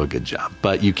do a good job.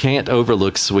 But you can't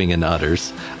overlook Swingin'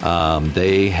 Utters.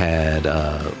 They had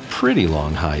a pretty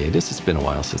long hiatus. It's been a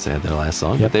while since they had their last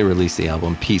song, but they released the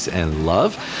album Peace and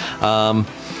Love.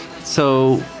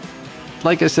 So,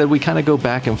 like I said, we kind of go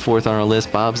back and forth on our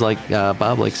list. Bob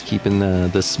likes keeping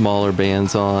the smaller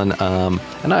bands on,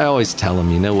 and I always tell him,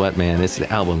 you know what, man, it's the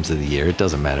albums of the year. It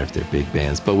doesn't matter if they're big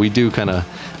bands, but we do kind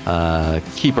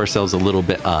of keep ourselves a little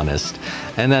bit honest,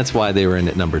 and that's why they were in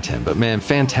at number 10. But man,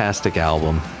 fantastic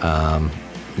album.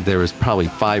 There was probably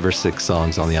 5 or 6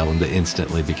 songs on the album that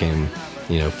instantly became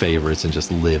favorites and just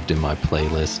lived in my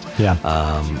playlist.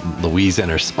 Louise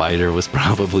and Her Spider was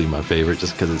probably my favorite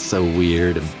just because it's so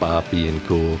weird and boppy and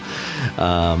cool.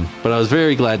 But I was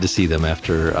very glad to see them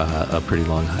after a pretty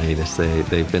long hiatus.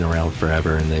 They've been around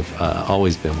forever, and they've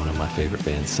always been one of my favorite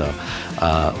bands. So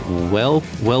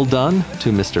well done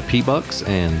to Mr. P-Bucks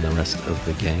and the rest of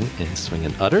the gang in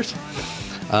Swingin' Utters.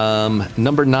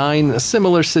 Number 9, a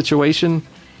similar situation.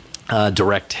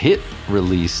 Direct Hit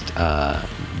released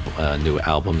a new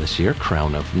album this year,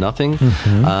 Crown of Nothing.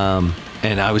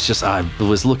 And I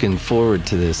was looking forward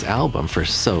to this album for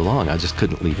so long. I just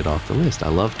couldn't leave it off the list. I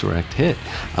love Direct Hit.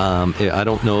 I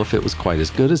don't know if it was quite as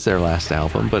good as their last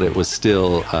album, but it was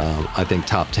still, I think,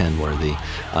 top 10 worthy,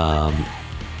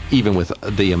 even with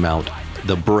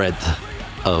the breadth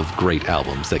of great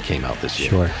albums that came out this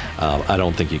year. Sure. I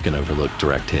don't think you can overlook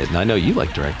Direct Hit. And I know you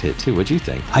like Direct Hit too. What'd you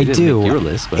think? I do. Make your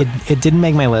list, but it didn't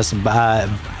make my list.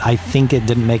 I think it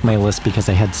didn't make my list because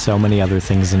I had so many other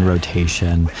things in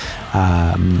rotation.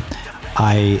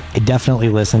 I definitely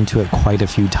listened to it quite a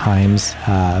few times,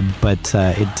 but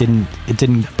it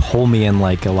didn't pull me in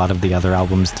like a lot of the other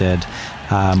albums did.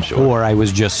 Or I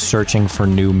was just searching for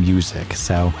new music.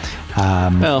 So,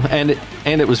 and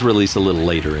it was released a little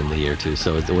later in the year too.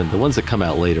 So the ones that come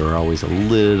out later are always a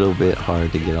little bit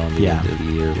hard to get on the end of the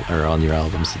year or on your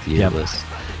albums of the year list.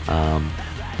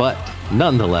 But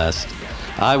nonetheless,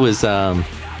 I was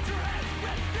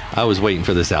waiting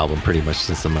for this album pretty much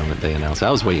since the moment they announced it.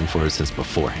 I was waiting for it since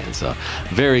beforehand, so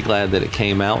very glad that it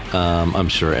came out. I'm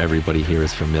sure everybody here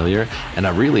is familiar, and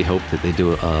I really hope that they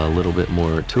do a little bit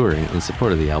more touring in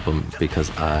support of the album because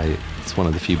it's one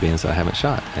of the few bands that I haven't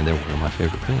shot, and they're one of my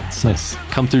favorite bands. So nice.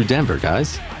 Come through Denver,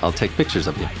 guys. I'll take pictures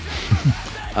of you.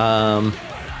 How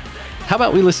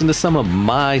about we listen to some of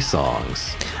my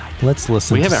songs? Let's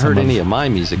listen. We haven't heard any of my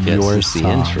music yet since the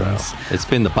intro. Songs. It's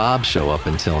been the Bob Show up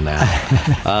until now.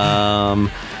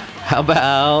 How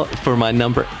about for my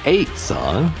number 8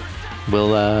 song,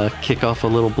 we'll kick off a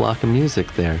little block of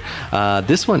music there.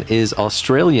 This one is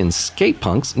Australian skate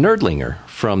punks Nerdlinger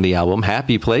from the album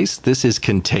Happy Place. This is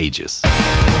Contagious.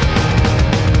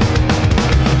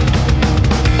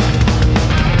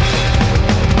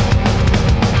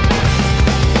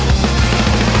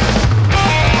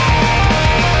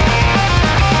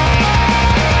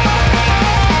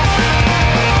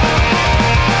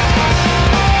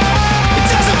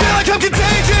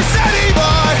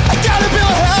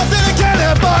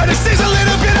 Seems a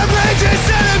little bit of rain.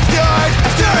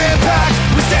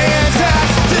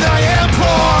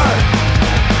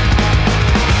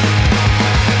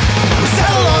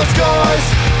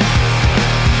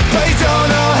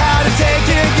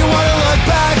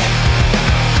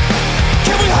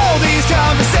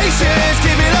 conversations,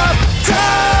 give it up,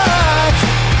 talk.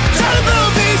 Try to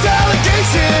move these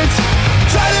allegations,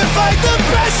 try to fight the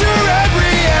pressure and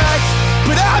react,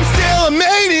 but I'm still a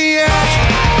maniac.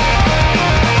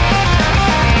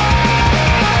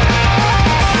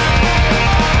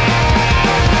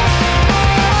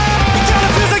 It kinda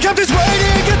feels like I'm just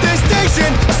waiting at this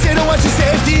station. I sit and watch a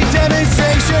safety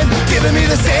demonstration, giving me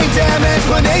the same damn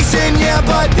explanation. Yeah,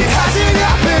 but it hasn't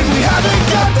happened, we haven't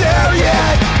got there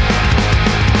yet.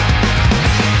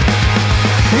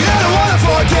 And I don't wanna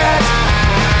forget,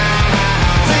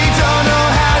 they don't know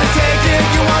how to take it,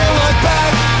 you wanna look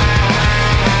back.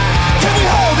 Can we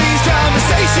hold these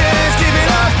conversations, give it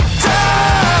up,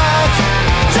 talk.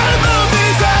 Try to move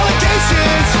these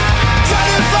allegations, try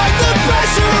to fight the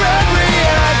pressure and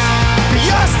react, but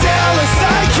you're still a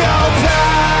psychopath.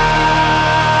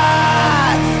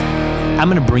 I'm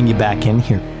going to bring you back in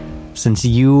here. Since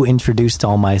you introduced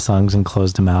all my songs and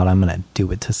closed them out, I'm going to do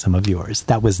it to some of yours.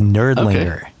 That was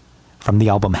Nerdlinger from the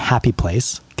album Happy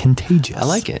Place, Contagious. I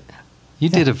like it. You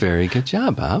did a very good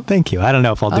job, Bob. Thank you. I don't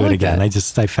know if I'll do it again.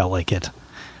 That. I felt like it.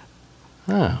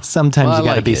 Oh. Sometimes you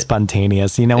got to be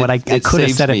spontaneous. You know what? I could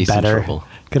have said it better.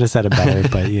 Could have said it better,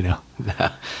 but you know.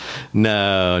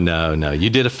 No. You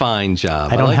did a fine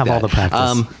job. I don't have all the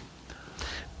practice.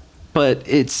 But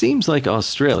it seems like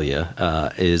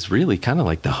Australia is really kind of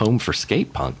like the home for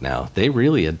skate punk now. They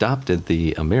really adopted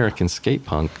the American skate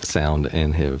punk sound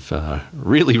and have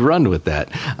really run with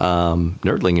that.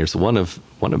 Nerdlinger's one of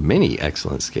many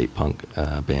excellent skate punk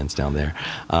bands down there.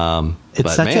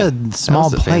 It's such a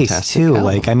small place too. Album.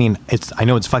 Like, I mean, I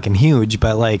know it's fucking huge,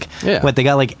 but like, what, they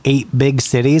got like 8 big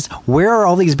cities. Where are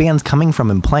all these bands coming from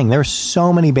and playing? There are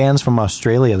so many bands from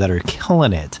Australia that are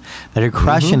killing it, that are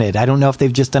crushing it. I don't know if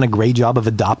they've just done a great job of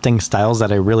adopting styles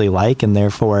that I really like, and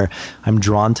therefore I'm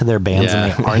drawn to their bands,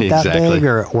 and they aren't that big,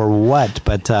 or what.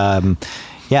 But I'm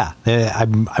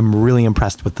really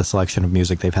impressed with the selection of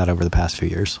music they've had over the past few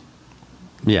years.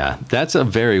 Yeah, that's a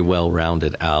very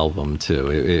well-rounded album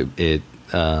too. It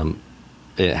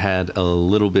had a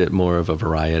little bit more of a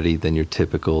variety than your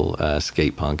typical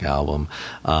skate punk album,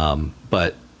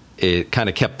 but it kind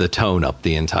of kept the tone up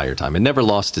the entire time. It never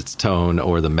lost its tone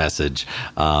or the message,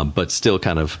 but still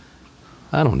kind of,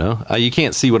 I don't know. You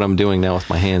can't see what I'm doing now with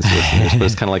my hands, listeners, but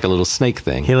it's kind of like a little snake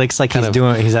thing. He looks like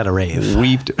he's at a rave.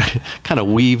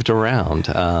 Weaved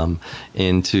around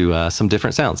into some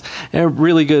different sounds. And a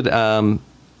really good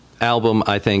album,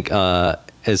 I think,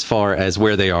 as far as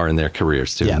where they are in their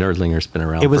careers, too. Yeah. Nerdlinger's been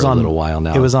around for a little while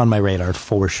now. It was on my radar,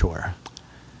 for sure.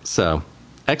 So,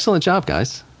 excellent job,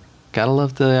 guys. Gotta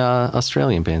love the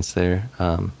Australian bands there.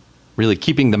 Really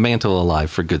keeping the mantle alive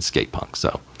for good skate punk.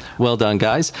 So, well done,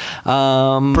 guys.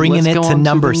 Bringing it to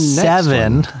number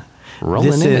 7.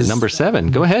 Rolling in at number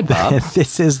 7. Go ahead, Bob.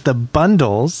 This is the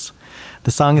Bundles.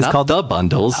 The song is called The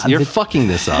Bundles. You're fucking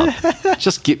this up.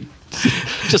 Just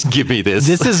give me this.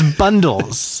 This is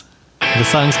Bundles. The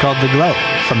song's called The Glow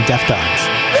from Deftones.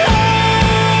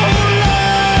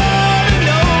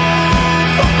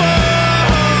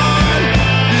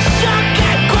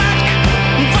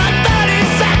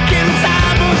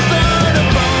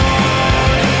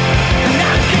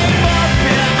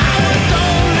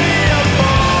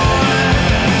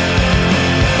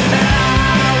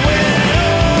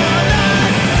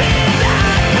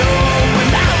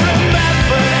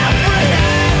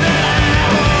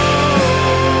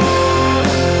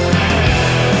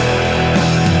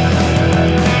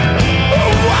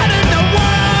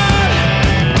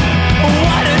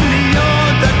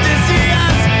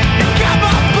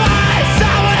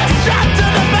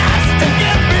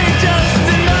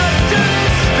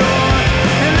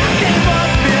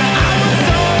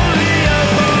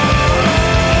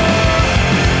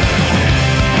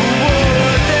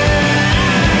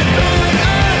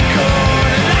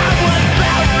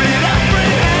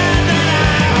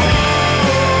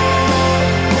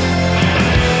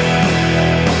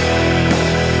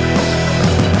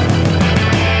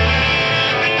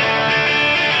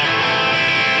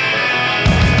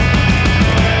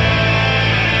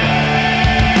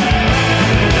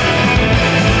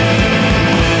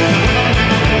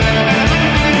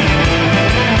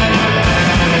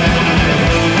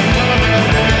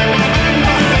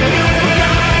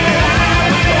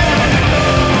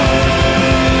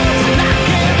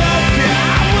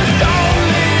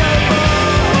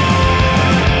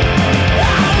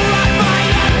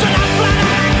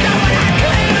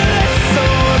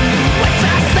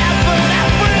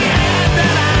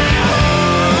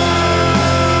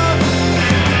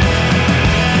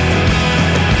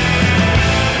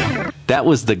 that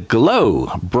was The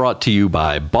Glow, brought to you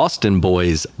by Boston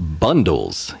Boys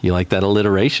Bundles. You like that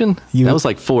alliteration? That was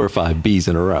like 4 or 5 B's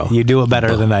in a row. You do it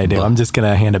better than I do. I'm just going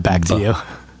to hand it back to you.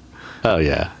 Oh,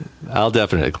 yeah. I'll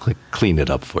definitely clean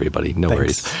it up for you, buddy. No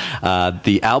worries.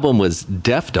 The album was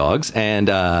Deaf Dogs, and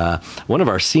one of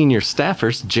our senior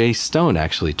staffers, Jay Stone,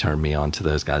 actually turned me on to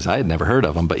those guys. I had never heard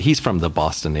of them, but he's from the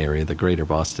Boston area, the greater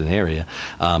Boston area.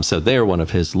 So they're one of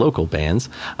his local bands.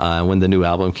 When the new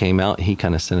album came out, he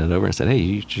kind of sent it over and said, hey,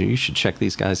 you should check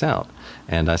these guys out.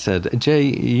 And I said, Jay,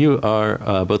 you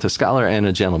are both a scholar and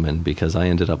a gentleman, because I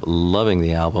ended up loving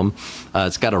the album.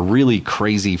 It's got a really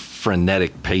crazy,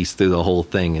 frenetic pace through the whole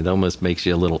thing. It almost makes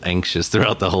you a little anxious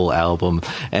throughout the whole album.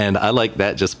 And I like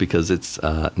that just because it's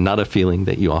not a feeling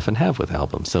that you often have with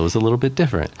albums. So it was a little bit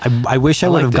different. I wish I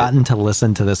would have gotten to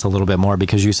listen to this a little bit more,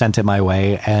 because you sent it my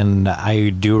way. And I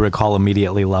do recall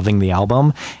immediately loving the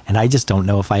album. And I just don't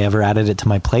know if I ever added it to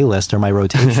my playlist or my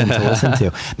rotation to listen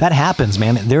to. That happens,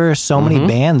 man. There are so many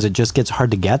bands, it just gets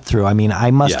hard to get through. I mean, I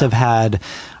must have had,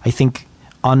 I think,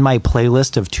 on my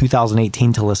playlist of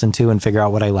 2018 to listen to and figure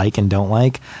out what I like and don't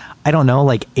like, I don't know,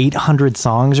 like 800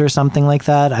 songs or something like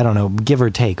that. I don't know, give or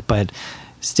take, but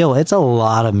still, it's a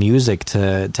lot of music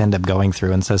to end up going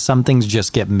through. And so some things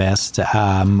just get missed.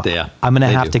 I'm going to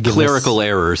have to give clerical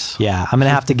errors. Yeah, I'm going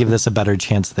to have to give this a better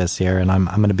chance this year. And I'm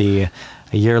going to be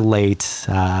a year late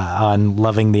on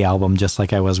loving the album, just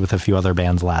like I was with a few other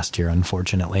bands last year,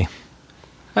 unfortunately.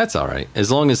 That's all right.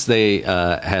 As long as they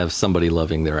have somebody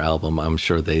loving their album, I'm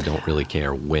sure they don't really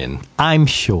care when. I'm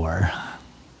sure.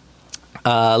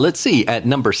 Let's see. At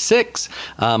number 6,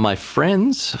 my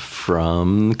friends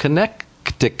from Connecticut.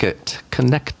 The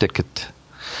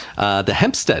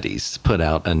Hempsteadies put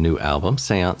out a new album,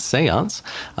 Seance.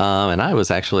 And I was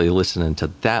actually listening to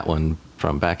that one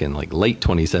from back in like late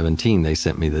 2017. They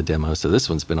sent me the demo. So this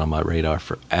one's been on my radar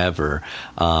forever.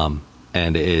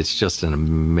 And it's just an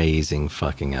amazing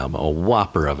fucking album, a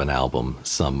whopper of an album,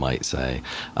 some might say,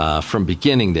 from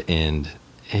beginning to end,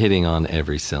 hitting on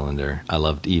every cylinder. I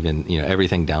loved even,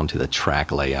 everything down to the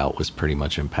track layout was pretty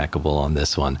much impeccable on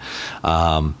this one.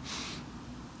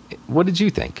 What did you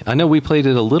think? I know we played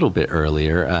it a little bit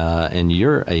earlier, and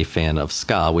you're a fan of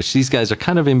ska, which these guys are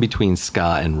kind of in between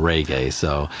ska and reggae.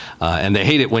 So, and they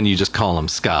hate it when you just call them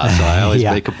ska. So I always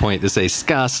make a point to say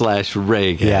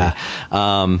ska/reggae. Yeah.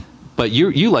 But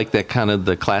you like that kind of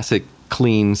the classic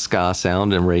clean ska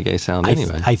sound and reggae sound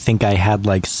anyway. I think I had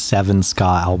like 7 ska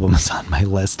albums on my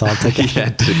list altogether. You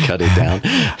had to cut it down.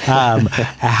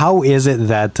 How is it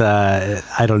that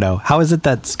I don't know? How is it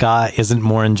that ska isn't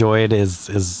more enjoyed?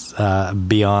 Is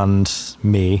beyond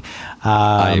me.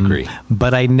 I agree.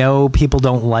 But I know people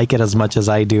don't like it as much as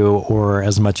I do, or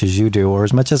as much as you do, or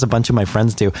as much as a bunch of my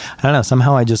friends do. I don't know.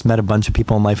 Somehow I just met a bunch of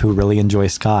people in life who really enjoy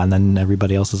ska, and then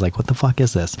everybody else is like, "What the fuck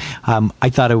is this?" I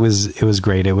thought it was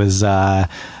great. It was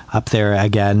up there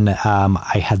again.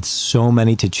 I had so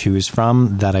many to choose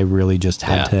from that I really just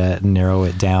had to narrow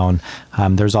it down.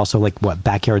 There's also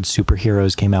Backyard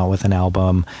Superheroes came out with an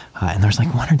album, and there's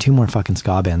like 1 or 2 more fucking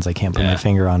ska bands I can't put my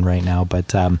finger on right now.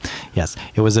 But yes,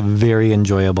 it was a very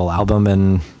enjoyable album,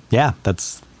 and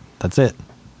that's it.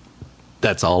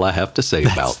 That's all I have to say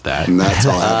about that. That's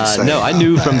all I have to say. No, I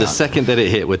knew from the second that it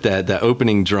hit with that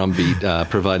opening drum beat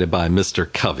provided by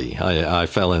Mr. Covey. I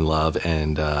fell in love,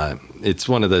 and it's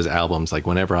one of those albums, like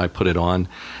whenever I put it on,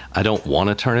 I don't want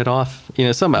to turn it off.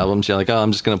 Some albums you're like, oh,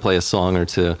 I'm just going to play a song or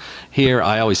two. Here,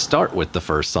 I always start with the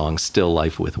first song, Still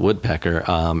Life with Woodpecker,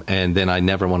 and then I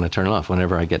never want to turn it off.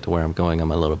 Whenever I get to where I'm going,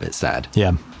 I'm a little bit sad.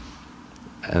 Yeah.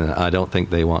 And I don't think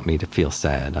they want me to feel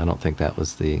sad. I don't think that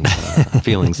was the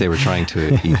feelings they were trying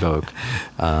to evoke.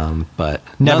 But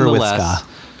never nonetheless, with ska.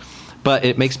 But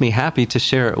it makes me happy to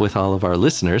share it with all of our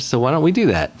listeners. So why don't we do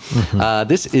that? Mm-hmm.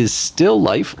 This is Still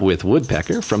Life with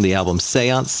Woodpecker from the album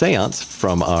Seance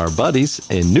from our buddies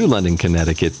in New London,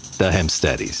 Connecticut, the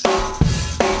Hempsteadies.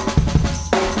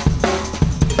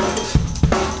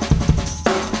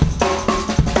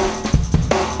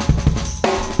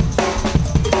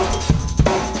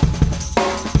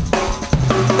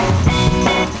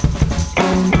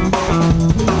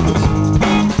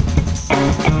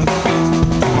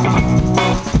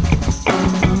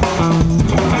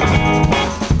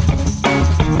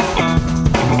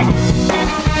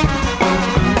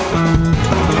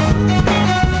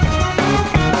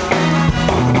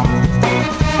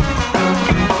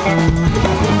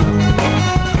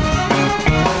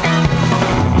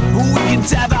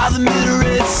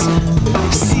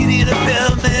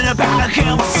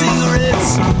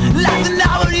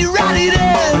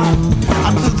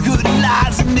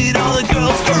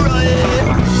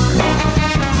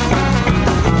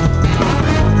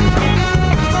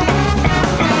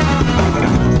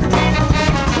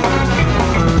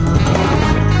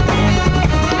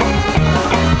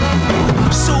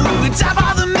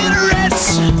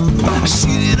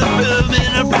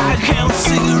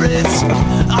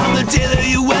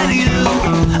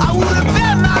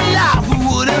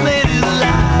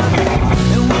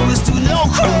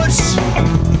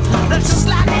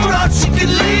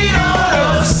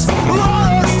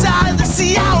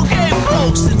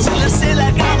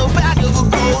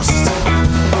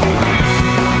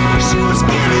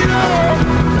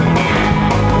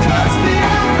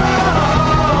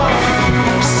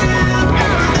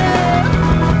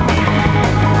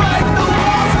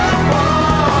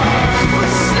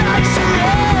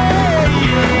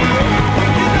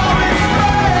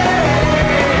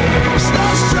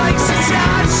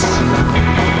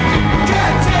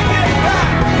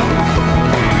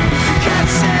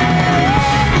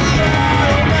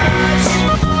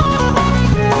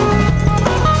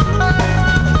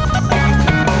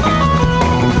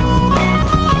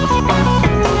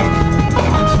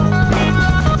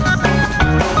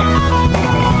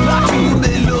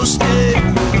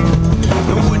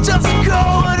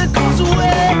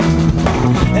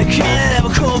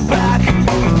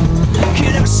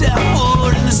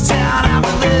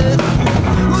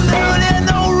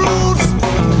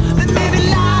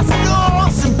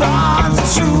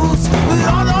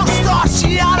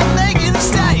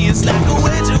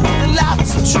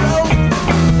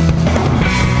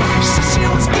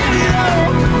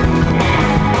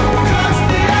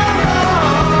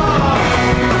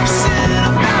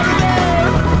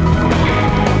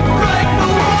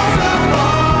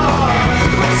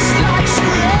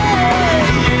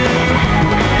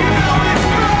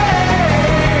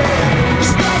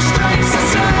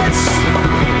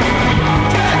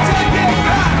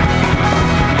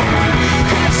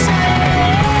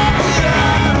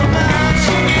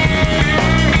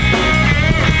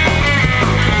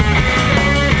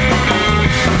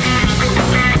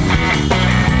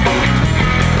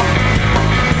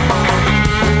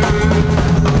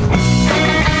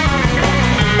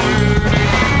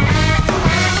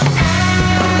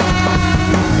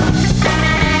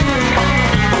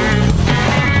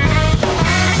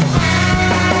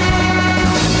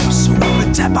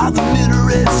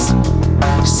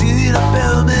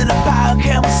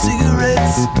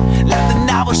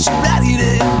 studied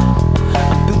it.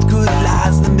 I built good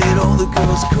lies in the middle, the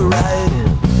girls cried.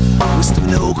 We're still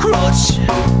no crutch,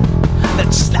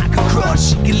 that's just like a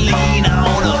crutch you can lean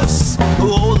on us.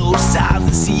 All those times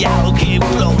in Seattle came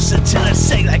closer till it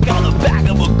sank like on the back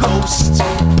of a ghost. So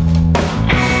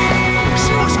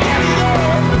scared of love.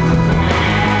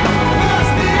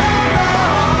 What's the other?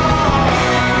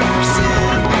 Sit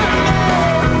alone.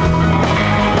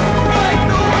 Break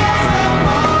the walls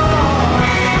apart.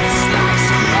 It's like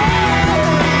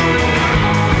surrounding.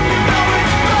 Now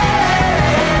it's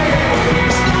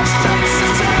breaks. No strings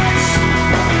attached.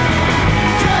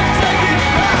 Can't take it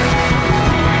back.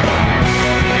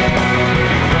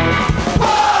 Whoa!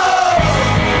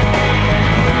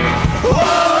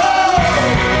 Whoa!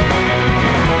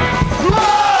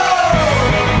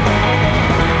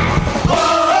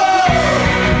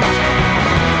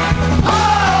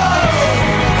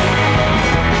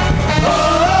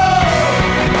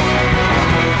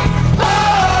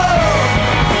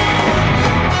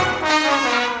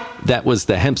 That was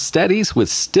the Hempsteadies with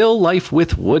Still Life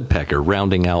with Woodpecker,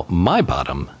 rounding out my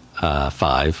bottom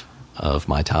 5 of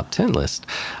my top 10 list.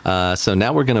 So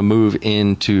now we're going to move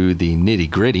into the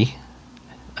nitty-gritty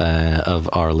of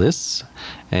our lists.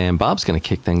 And Bob's going to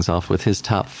kick things off with his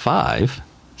top 5,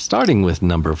 starting with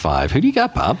number 5. Who do you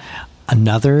got, Bob?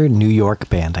 Another New York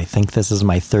band. I think this is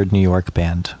my third New York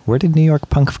band. Where did New York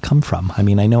punk come from? I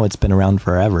mean, I know it's been around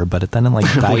forever, but it then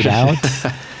died out.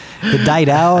 It died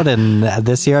out, and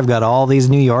this year I've got all these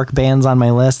New York bands on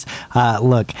my list.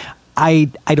 Look,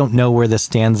 I don't know where this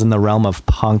stands in the realm of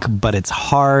punk, but it's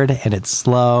hard, and it's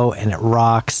slow, and it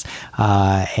rocks,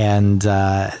 and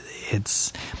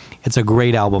it's a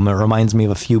great album. It reminds me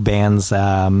of a few bands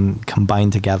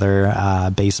combined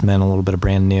together, Basement, a little bit of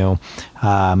Brand New,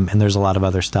 and there's a lot of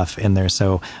other stuff in there.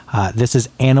 So this is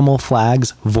Animal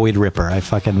Flags, Void Ripper. I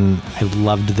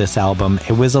loved this album.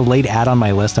 It was a late add on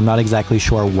my list. I'm not exactly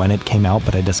sure when it came out,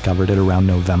 but I discovered it around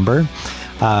November.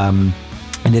 And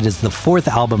it is the 4th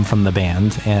album from the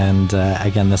band. And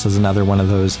again, this is another one of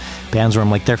those bands where I'm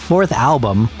like, their 4th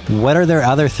album, what are their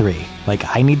other 3? Like,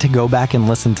 I need to go back and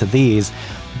listen to these.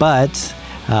 But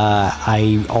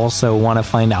I also want to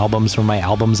find albums from my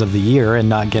albums of the year and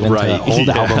not get into old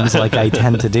albums like I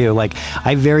tend to do. Like,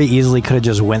 I very easily could have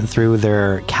just went through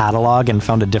their catalog and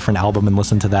found a different album and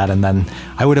listened to that, and then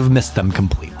I would have missed them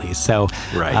completely. So,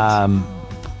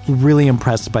 really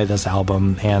impressed by this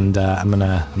album, and I'm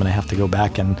gonna have to go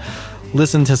back and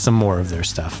listen to some more of their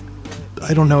stuff.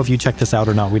 I don't know if you checked this out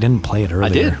or not. We didn't play it earlier. I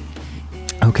did.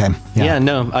 Okay. Yeah.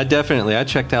 No, I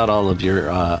checked out all of your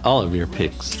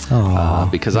picks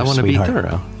because I want to be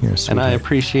thorough. You're a sweetheart. And I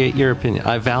appreciate your opinion.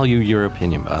 I value your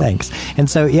opinion, Bob. Thanks. And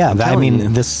so,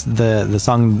 the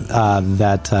song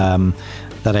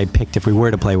that I picked, if we were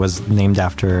to play, was named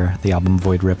after the album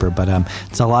Void Ripper, but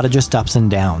it's a lot of just ups and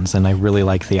downs, and I really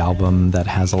like the album that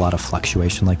has a lot of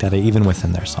fluctuation like that, even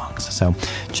within their songs. So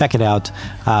check it out.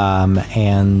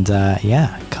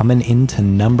 Coming into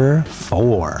number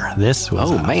 4. This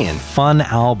was a fun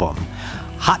album.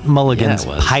 Hot Mulligan's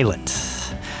Pilot.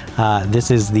 This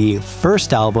is the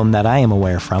first album that I am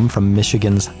aware from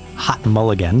Michigan's Hot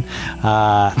Mulligan.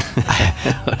 I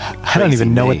don't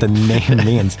even know what the name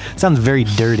means. It sounds very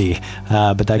dirty,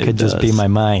 but that could just be my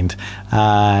mind.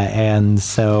 And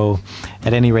so,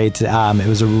 at any rate, it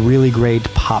was a really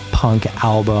great pop punk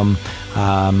album.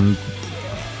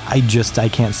 I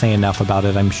can't say enough about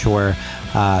it. I'm sure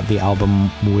the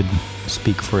album would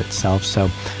speak for itself. So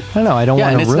I don't know. I don't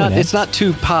want to ruin it. It's not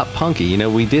too pop punky. You know,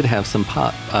 we did have some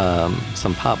pop,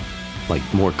 like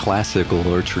more classical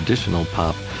or traditional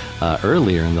pop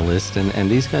earlier in the list,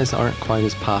 and these guys aren't quite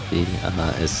as poppy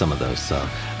as some of those. So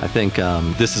I think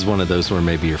this is one of those where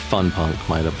maybe your fun punk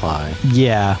might apply.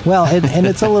 Yeah, well, and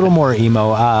it's a little more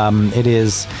emo. It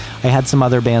is. I had some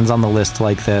other bands on the list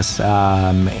like this,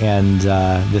 and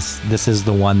this is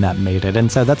the one that made it.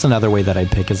 And so that's another way that I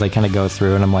pick, is I kind of go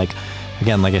through and I'm like,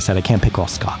 again, like I said, I can't pick all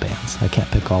ska bands. I can't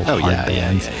pick all hard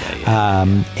bands.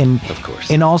 And of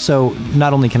course. And also,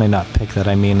 not only can I not pick that,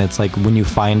 I mean, it's like when you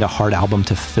find a hard album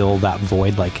to fill that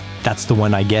void, like that's the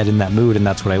one I get in that mood, and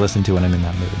that's what I listen to when I'm in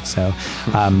that mood. So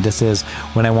this is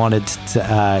when I wanted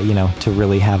to, to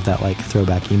really have that like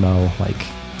throwback emo, like,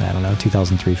 I don't know,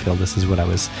 2003 feel. This is what I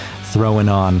was throwing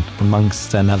on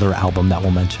amongst another album that we'll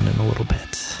mention in a little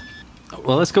bit.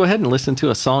 Well, let's go ahead and listen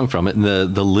to a song from it, and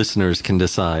the listeners can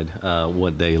decide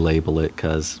what they label it,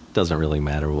 because it doesn't really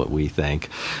matter what we think.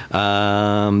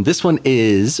 This one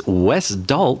is Wes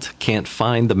Dalt Can't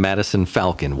Find the Madison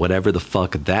Falcon, whatever the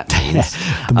fuck that means,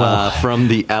 from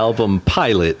the album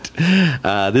Pilot.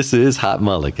 This is Hot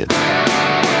Mulligan.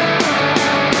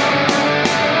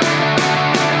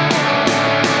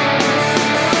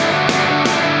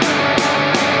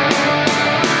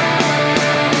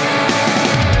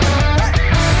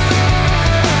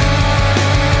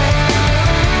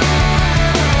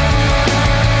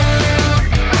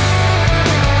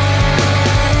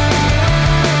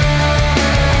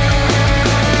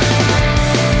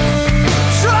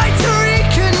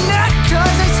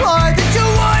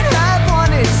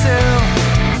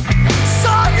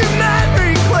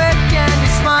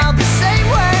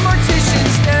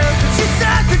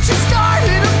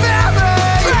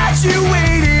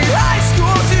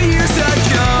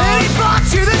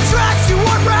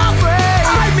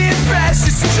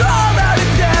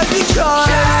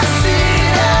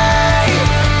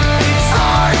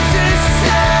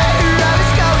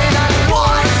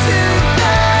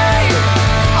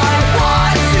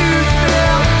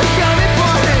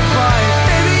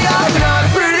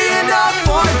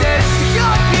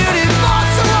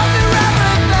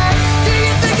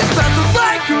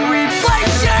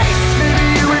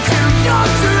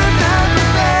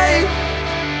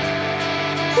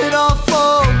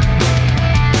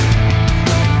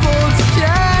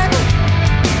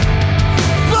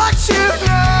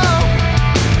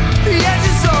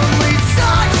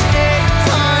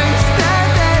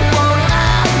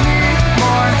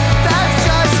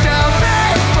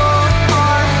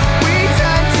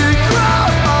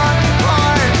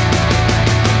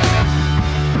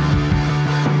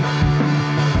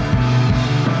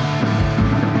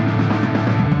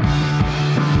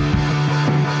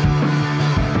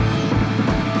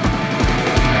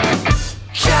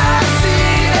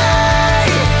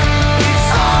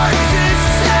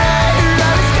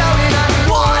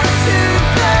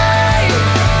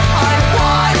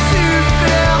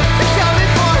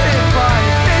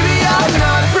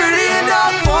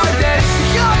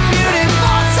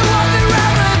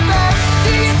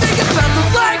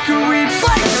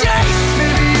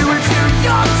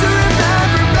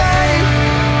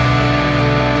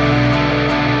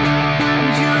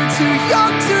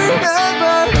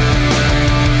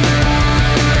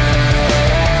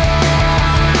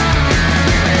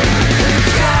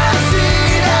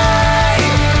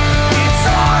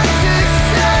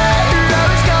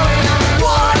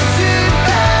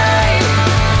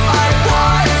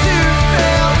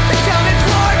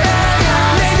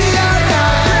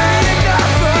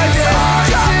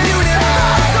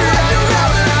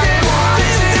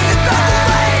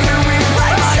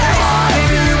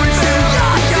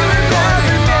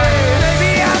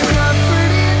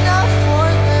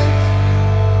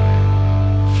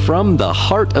 from the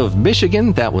heart of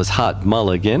Michigan, that was Hot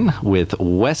Mulligan with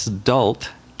Wes Dalt,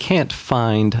 Can't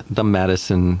Find the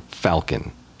Madison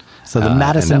Falcon. So the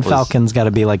Madison Falcon's got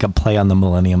to be like a play on the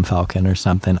Millennium Falcon or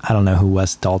something. I don't know who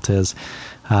Wes Dalt is.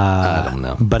 I don't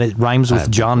know. But it rhymes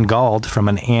with John Galt from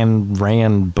an Ayn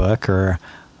Rand book, or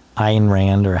Ayn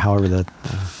Rand, or however the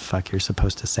fuck you're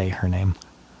supposed to say her name.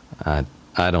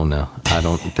 I don't know. I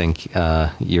don't think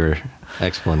your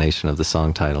explanation of the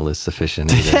song title is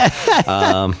sufficient either.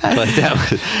 But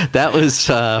that was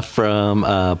from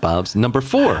Bob's number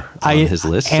 4 on his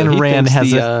list. Ayn Rand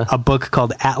has a book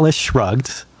called Atlas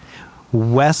Shrugged.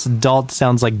 Wes Dalt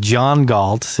sounds like John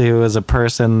Galt, who is a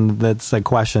person that's a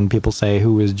question. People say,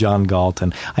 who is John Galt?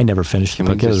 And I never finished the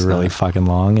book. It was really fucking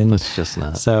long. And it's just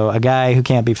not. So a guy who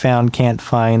can't be found can't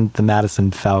find the Madison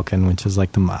Falcon, which is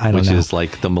like the, I don't know. Which is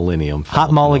like the Millennium Falcon.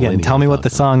 Hot Mulligan. Tell me what the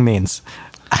song means.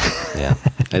 Yeah,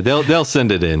 they'll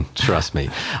send it in. Trust me.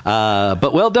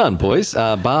 But well done, boys.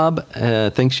 Bob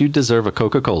thinks you deserve a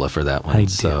Coca-Cola for that one. I do.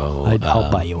 So I'll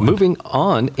buy you one. Moving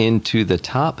on into the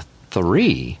top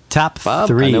 3. Top Bob,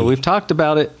 3. I know we've talked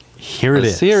about it.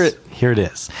 Let's hear it. Here it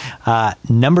is.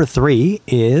 Number 3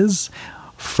 is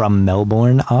from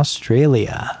Melbourne,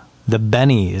 Australia. The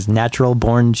Bennies, Natural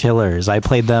Born Chillers. I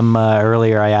played them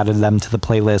earlier. I added them to the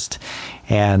playlist,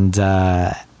 and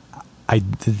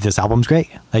this album's great.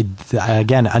 These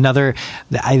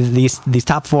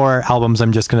top 4 albums,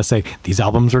 I'm just going to say these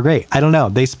albums were great. I don't know.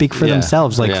 They speak for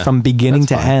themselves. From beginning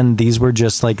to end, these were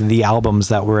just like the albums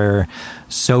that were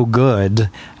so good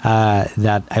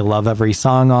that I love every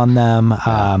song on them.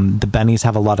 The Bennies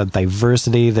have a lot of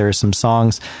diversity. There are some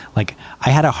songs, like I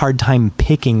had a hard time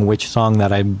picking which song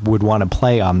that I would want to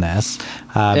play on this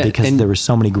because there were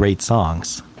so many great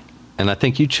songs. And I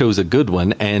think you chose a good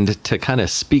one. And to kind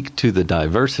of speak to the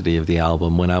diversity of the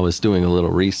album, when I was doing a little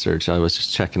research, I was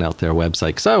just checking out their website,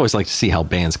 because I always like to see how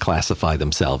bands classify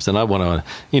themselves. And I want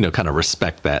to, kind of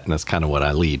respect that. And that's kind of what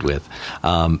I lead with.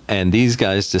 And these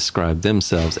guys describe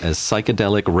themselves as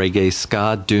psychedelic, reggae,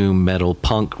 ska, doom, metal,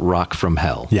 punk, rock from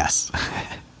hell. Yes.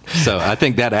 So I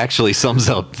think that actually sums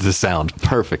up the sound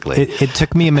perfectly. It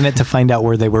took me a minute to find out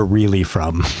where they were really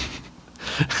from.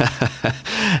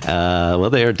 Well,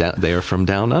 they are from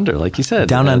Down Under, like you said.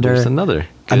 Down Under. Another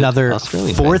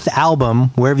Australian 4th band.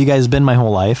 Album. Where have you guys been my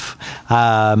whole life?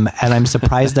 And I'm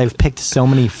surprised I've picked so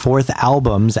many 4th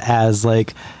albums as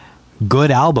like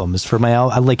good albums for my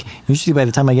like. Usually by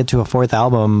the time I get to a 4th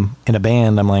album in a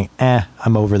band, I'm like,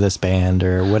 I'm over this band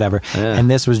or whatever. Yeah. And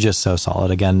this was just so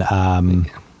solid. Again,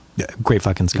 great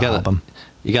fucking ska album.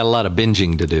 You got a lot of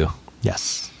binging to do.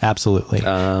 Yes, absolutely.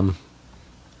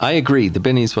 I agree. The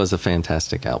Bennies was a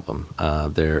fantastic album.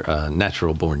 Their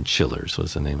Natural Born Chillers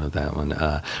was the name of that one.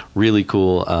 Really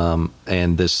cool.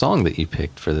 And the song that you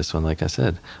picked for this one, like I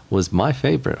said, was my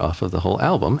favorite off of the whole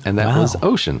album, and that was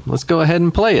Ocean. Let's go ahead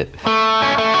and play it.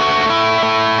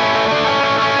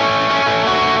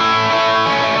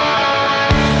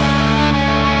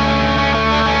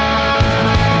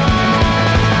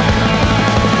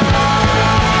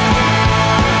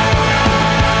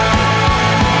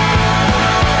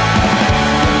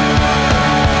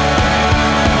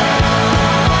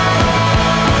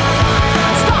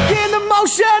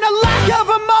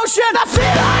 I feel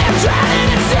I am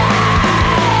drowning in sea.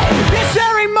 This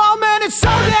very moment is so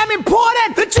damn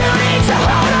important that you need to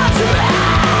hold on to me.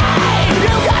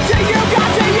 You got to know. You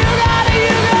got to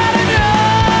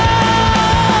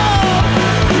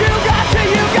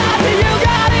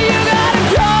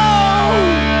go.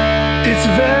 It's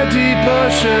a very deep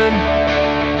ocean.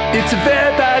 It's a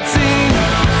very bad scene.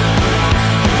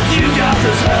 You got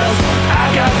those hurts,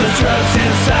 I got those drugs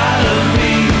inside of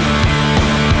me.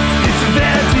 It's a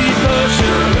very deep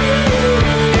ocean.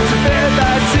 It's a very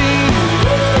bad scene.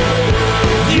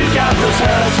 You got those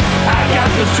hurts, I got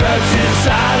those drugs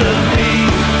inside of me.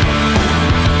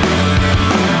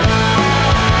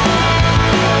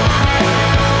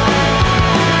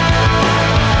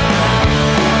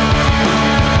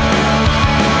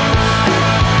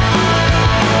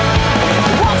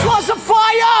 Once was a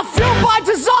fire, fueled by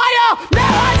desire.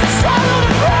 Now I just struggle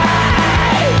to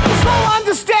breathe. There's no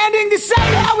understanding, this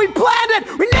ain't how we planned it.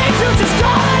 We need to just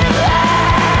call it a play.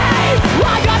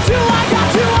 I got to know. I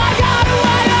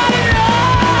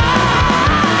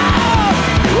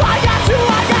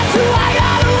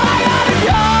gotta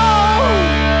go.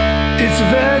 It's a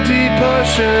very deep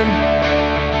ocean.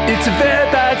 It's a very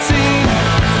bad scene.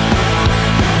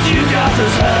 You got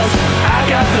those hurts, I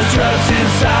got those drugs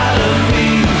inside of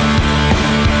me.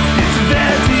 It's a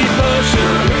very deep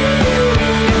ocean.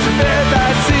 It's a very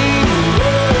bad scene.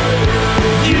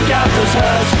 You got those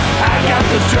hurts, I got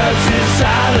those drugs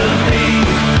inside of me.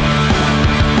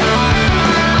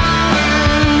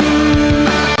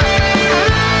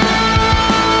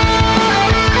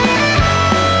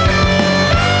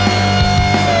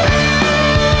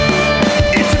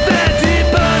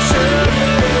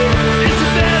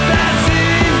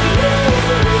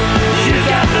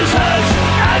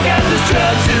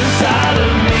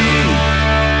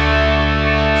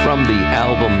 From the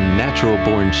album Natural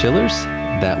Born Chillers,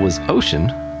 that was Ocean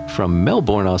from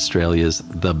Melbourne, Australia's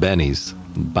The Bennies.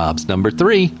 Bob's number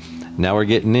 3. Now we're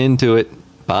getting into it.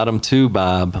 Bottom 2,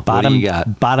 Bob. What do you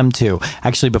got? Bottom 2.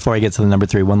 Actually, before I get to the number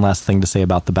 3, one last thing to say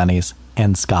about the Bennies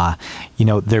and ska. You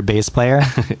know, their bass player,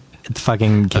 it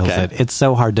fucking kills it. It's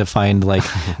so hard to find, like...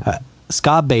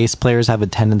 ska bass players have a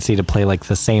tendency to play like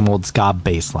the same old ska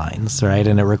bass lines, right?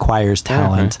 And it requires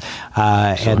talent. Sure.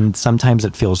 And sometimes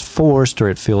it feels forced or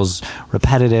it feels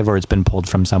repetitive or it's been pulled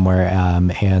from somewhere.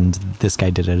 And this guy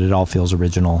did it. It all feels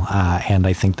original. And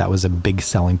I think that was a big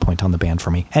selling point on the band for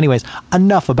me. Anyways,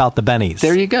 enough about the Bennies.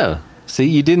 There you go. See,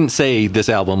 you didn't say this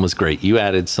album was great. You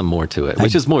added some more to it,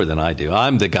 which is more than I do.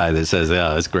 I'm the guy that says,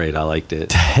 yeah, it's great. I liked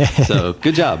it. So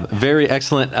good job. Very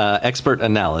excellent expert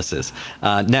analysis.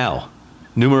 Now,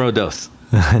 numero dos.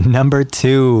 Number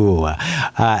 2.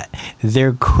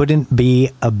 There couldn't be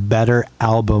a better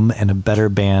album and a better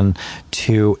band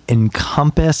to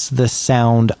encompass the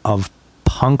sound of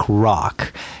punk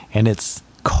rock and its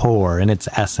core and its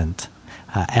essence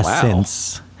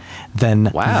than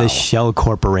the Shell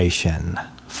Corporation.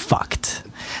 Fucked.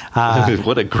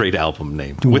 What a great album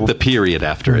name. With the period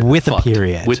after it. With the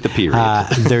period. With the period.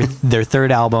 Their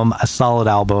third album, a solid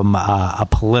album, a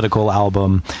political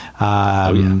album.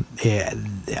 Again,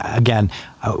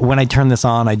 when I turn this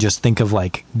on, I just think of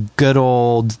like good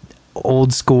old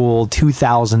school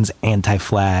 2000s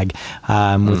Anti-Flag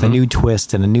with a new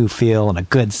twist and a new feel and a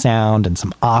good sound and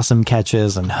some awesome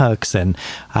catches and hooks. And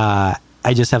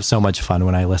I just have so much fun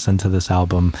when I listen to this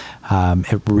album.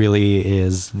 It really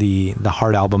is the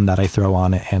hard album that I throw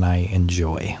on it and I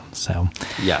enjoy. So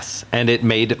yes, and it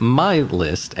made my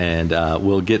list, and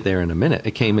we'll get there in a minute.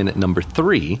 It came in at number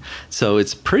 3, so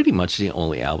it's pretty much the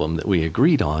only album that we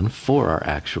agreed on for our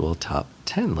actual top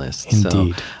 10 list.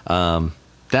 Indeed. So,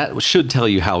 that should tell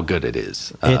you how good it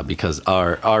is, because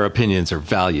our opinions are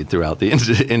valued throughout the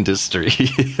industry.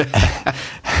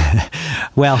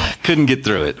 Well, couldn't get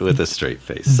through it with a straight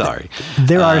face. Sorry.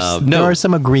 There are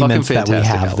some agreements that we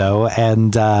have, though,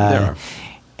 and there are.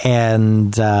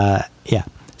 And yeah.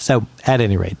 So at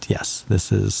any rate, yes,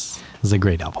 this is a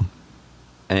great album.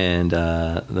 And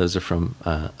those are from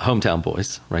Hometown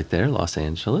Boys, right there, Los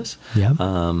Angeles.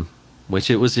 Yeah. Which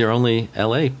it was your only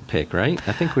LA pick, right?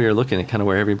 I think we were looking at kind of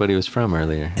where everybody was from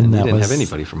earlier, and we didn't have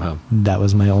anybody from home. That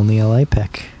was my only LA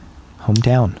pick,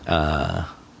 hometown.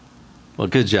 Well,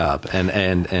 good job,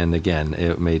 and again,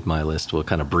 it made my list. We'll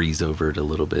kind of breeze over it a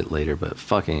little bit later, but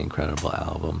fucking incredible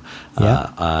album.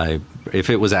 Yeah. If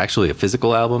it was actually a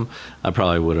physical album, I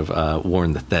probably would have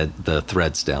worn the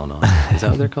threads down on it. Is that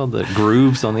what they're called? The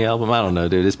grooves on the album? I don't know,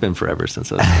 dude. It's been forever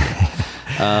since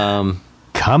I.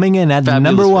 Coming in at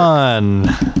number 1.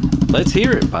 Let's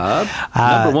hear it, Bob.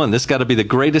 Number 1. This got to be the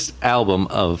greatest album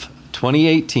of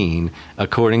 2018,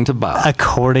 according to Bob.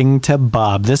 According to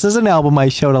Bob. This is an album I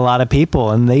showed a lot of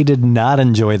people, and they did not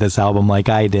enjoy this album like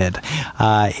I did.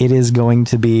 It is going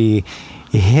to be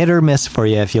hit or miss for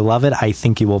you. If you love it, I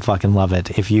think you will fucking love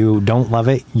it. If you don't love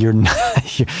it, you're not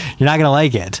gonna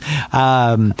like it.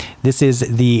 This is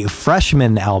the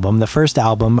Freshman album, the first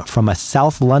album from a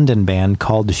South London band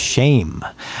called Shame.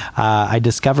 I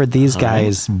discovered these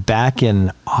guys back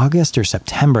in August or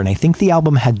September, and I think the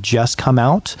album had just come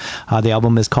out. The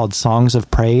album is called Songs of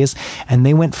Praise, and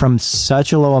they went from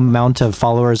such a low amount of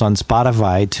followers on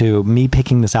Spotify to me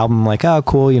picking this album like, oh,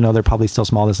 cool, they're probably still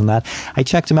small, this and that. I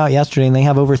checked them out yesterday, and they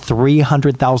have over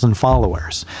 300,000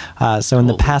 followers. So in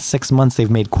the past 6 months, they've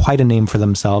made quite a name for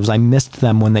themselves. I missed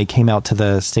them when they came out to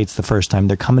the States the first time.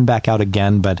 They're coming back out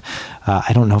again, but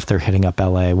I don't know if they're hitting up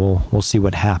LA. We'll see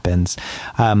what happens.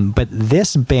 But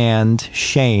this band,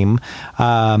 Shame,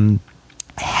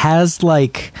 has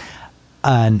like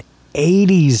an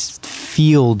 80s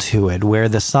feel to it, where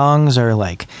the songs are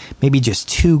like maybe just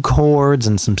 2 chords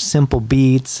and some simple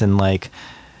beats, and like,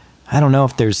 I don't know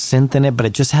if there's synth in it, but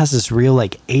it just has this real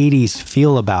like 80s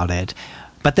feel about it.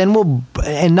 But then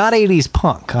and not 80s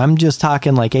punk. I'm just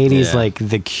talking like 80s, like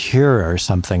The Cure or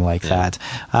something like that.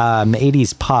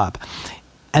 80s pop.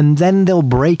 And then they'll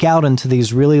break out into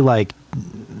these really like,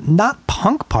 not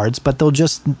punk parts, but they'll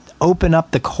just open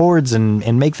up the chords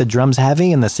and make the drums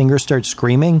heavy and the singer starts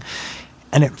screaming.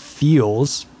 And it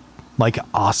feels like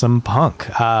awesome punk.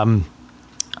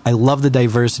 I love the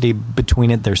diversity between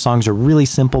it. Their songs are really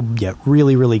simple, yet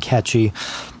really, really catchy.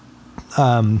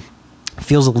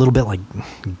 Feels a little bit like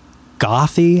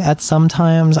gothy at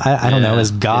sometimes. I don't know.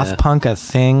 Is goth punk a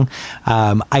thing?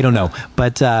 I don't know.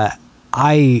 But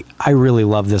I really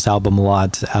love this album a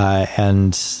lot.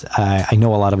 And I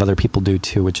know a lot of other people do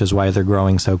too, which is why they're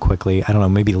growing so quickly. I don't know.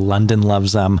 Maybe London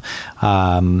loves them.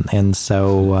 And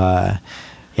so...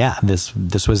 yeah,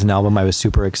 this was an album I was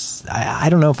super I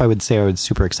don't know if I would say I was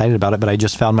super excited about it, but I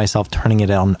just found myself turning it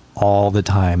on all the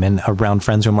time and around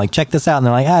friends who I'm like, check this out, and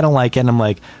they're like, I don't like it, and I'm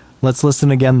like, let's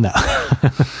listen again though.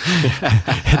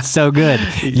 It's so good.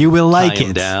 You will like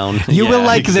it. Down. You will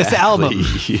like this album.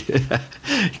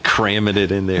 Cramming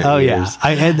it in there. Oh ears.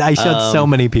 Yeah, I showed so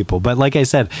many people, but like I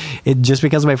said, it just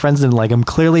because my friends didn't like them,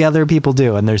 clearly other people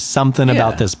do, and there's something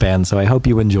about this band, so I hope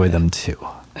you enjoy them too.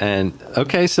 And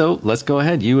okay, so let's go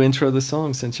ahead. You intro the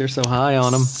song since you're so high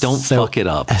on them. Don't fuck it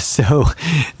up. So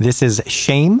this is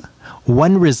Shame,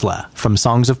 One Rizla from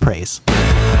Songs of Praise.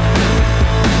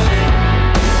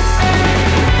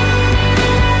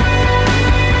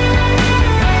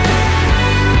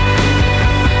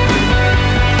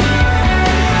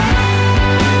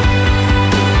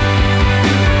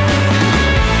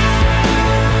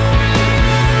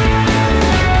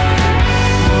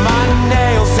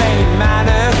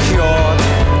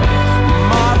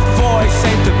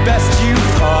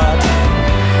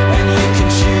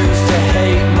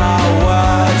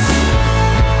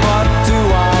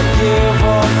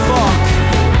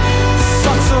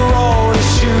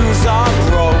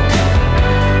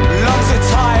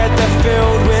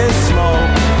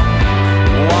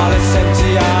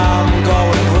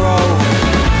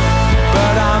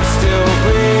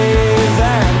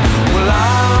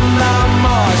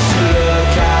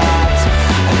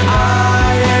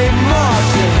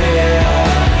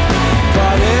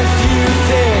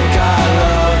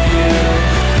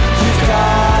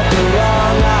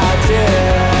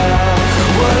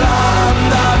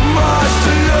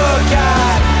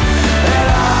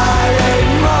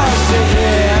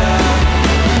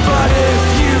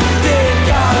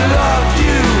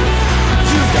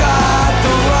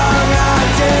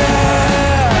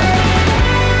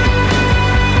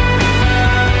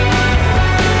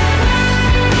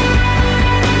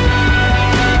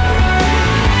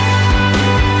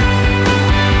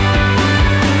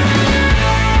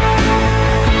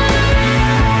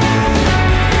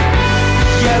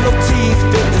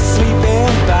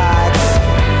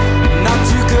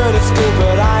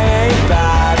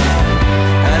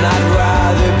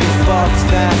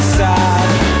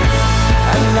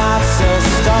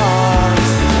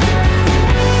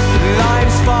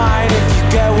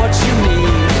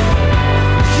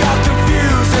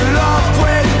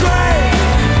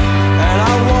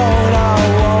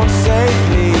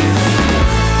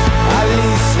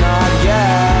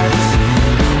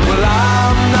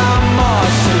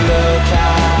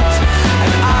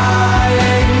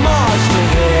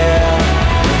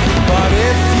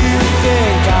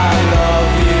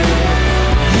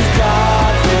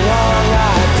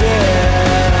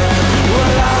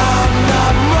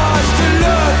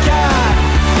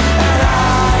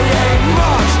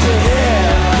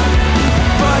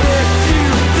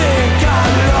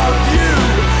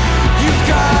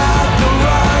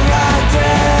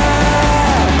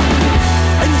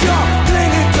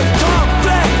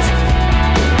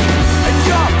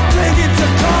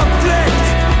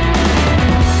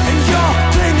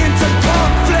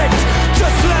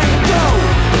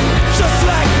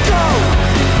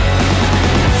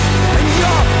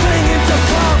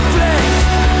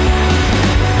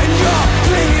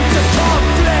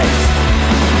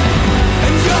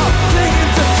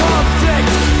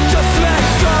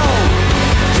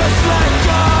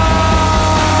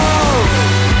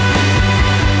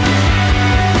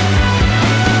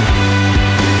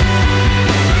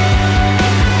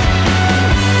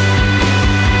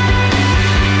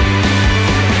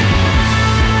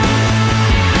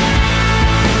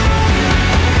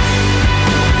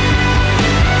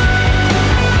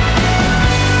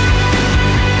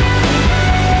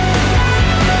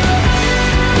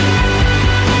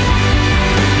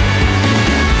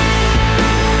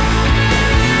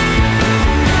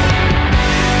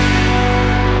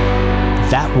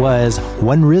 Was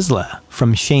One Rizla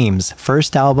from Shame's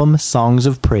first album, Songs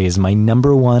of Praise, my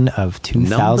number one of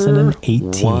 2018.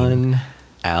 Number one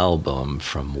album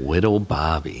from Whittle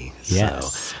Bobby.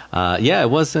 Yes. So, it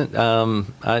wasn't,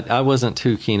 I wasn't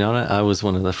too keen on it. I was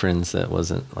one of the friends that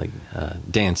wasn't like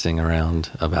dancing around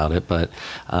about it, but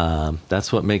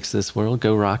that's what makes this world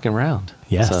go rockin' round.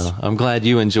 Yes. So I'm glad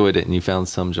you enjoyed it and you found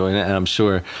some joy in it, and I'm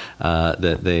sure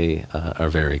that they are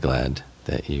very glad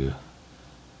that you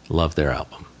love their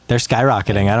album. They're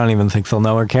skyrocketing. I don't even think they'll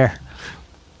know or care.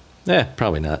 Yeah,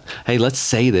 probably not. Hey, let's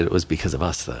say that it was because of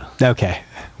us, though. Okay,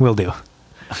 will do.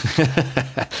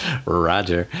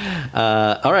 Roger.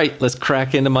 All right, let's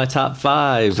crack into my top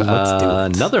five. Let's do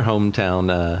it. Another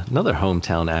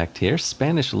hometown act here.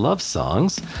 Spanish Love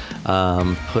Songs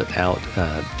put out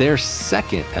their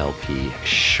second LP,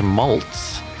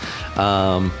 Schmaltz.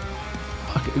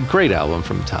 Great album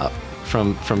from top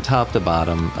to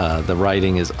bottom. The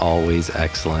writing is always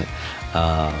excellent.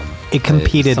 It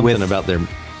competed with about their.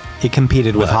 It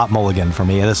competed with Hot Mulligan for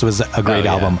me. This was a great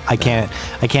album. I can't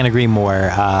agree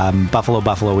more.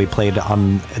 Buffalo, we played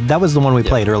on. That was the one we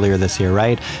played earlier this year,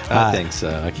 right? I think so.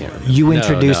 I can't remember. You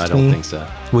introduced me. I don't think so.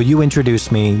 Well, you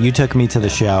introduced me. You took me to the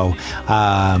show.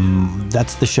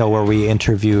 That's the show where we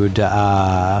interviewed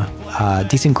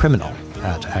Decent Criminal.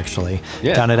 Actually,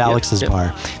 down at Alex's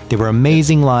bar. They were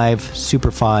amazing live, super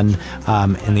fun,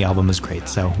 and the album was great.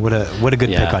 So what a good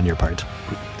pick on your part.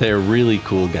 They're really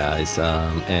cool guys,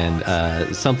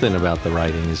 and something about the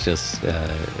writing is just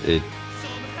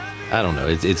I don't know.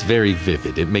 It's very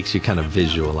vivid. It makes you kind of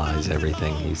visualize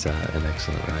everything. He's an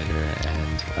excellent writer,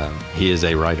 and he is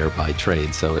a writer by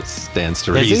trade. So it stands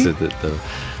to reason that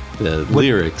the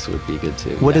lyrics would be good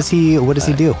too. What does he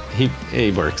do?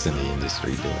 He works in the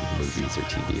industry doing movies or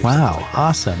TV. Wow,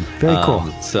 awesome, very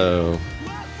cool. So,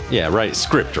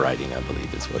 script writing, I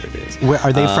believe is what it is. Where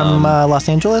are they from? Los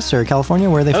Angeles or California?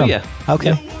 Where are they from? Yeah,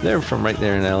 okay. Yeah, they're from right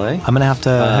there in LA. I'm gonna have to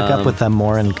hook up with them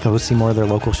more and go see more of their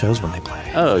local shows when they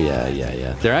play. Oh yeah.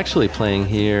 They're actually playing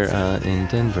here in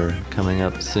Denver coming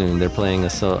up soon. They're playing a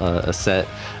set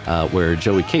where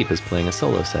Joey Cape is playing a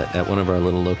solo set at one of our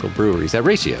little local breweries at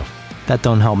Ratio. That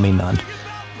don't help me none.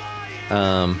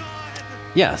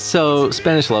 So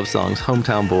Spanish love songs,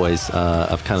 Hometown Boys.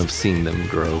 I've kind of seen them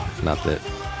grow. Not that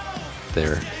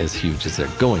they're as huge as they're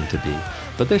going to be,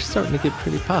 but they're starting to get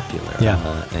pretty popular.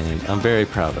 Yeah. And I'm very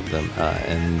proud of them.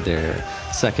 And their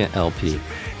second LP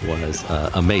was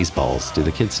Amazeballs. Do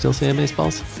the kids still say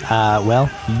Amazeballs? Well,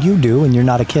 you do, and you're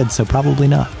not a kid, so probably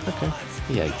not. Okay.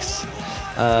 Yikes.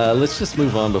 Let's just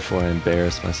move on before I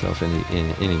embarrass myself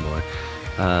anymore.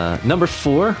 Number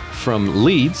 4 from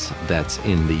Leeds, that's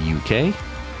in the UK.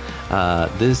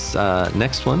 This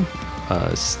next one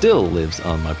still lives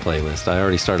on my playlist. I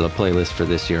already started a playlist for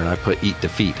this year, and I put Eat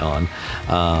Defeat on.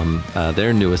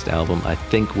 Their newest album, I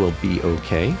Think We'll Be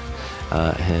Okay,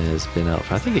 has been out.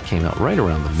 I think it came out right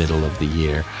around the middle of the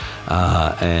year,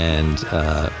 and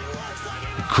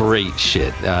great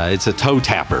shit. It's a toe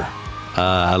tapper.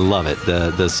 I love it.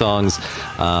 The songs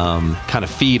kind of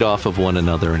feed off of one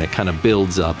another, and it kind of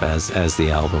builds up as the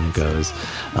album goes.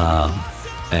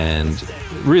 And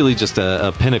really just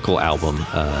a pinnacle album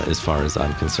as far as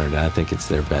I'm concerned. I think it's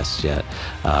their best yet.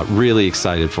 Really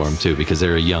excited for them too, because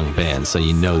they're a young band, so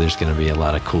you know there's going to be a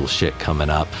lot of cool shit coming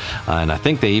up. And I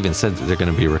think they even said that they're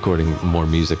going to be recording more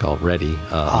music already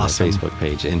on their Facebook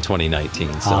page in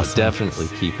 2019. So definitely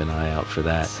keep an eye out for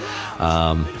that.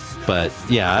 But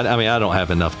yeah, I mean, I don't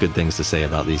have enough good things to say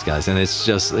about these guys, and it's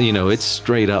just, it's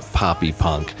straight up poppy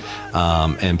punk.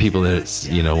 And people that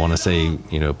want to say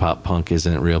pop punk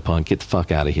isn't real punk, get the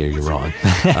fuck out of here. You're wrong.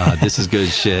 This is good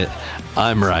shit.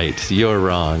 I'm right. You're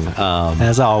wrong.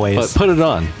 As always. But put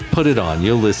it on.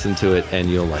 You'll listen to it and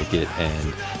you'll like it,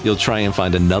 and you'll try and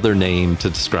find another name to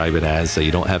describe it as, so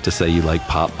you don't have to say you like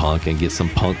pop punk and get some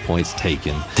punk points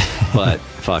taken. But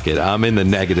fuck it, I'm in the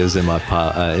negatives in my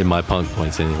punk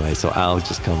points anyway, so I'll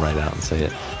just come right out and say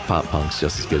it. Pop punk's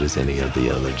just as good as any of the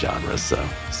other genres, so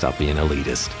stop being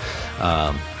elitist.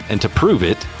 And to prove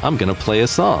it, I'm gonna play a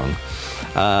song.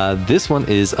 This one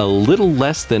is A Little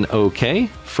Less Than Okay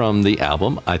from the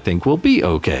album I Think We'll Be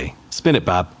Okay. Spin it,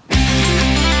 Bob.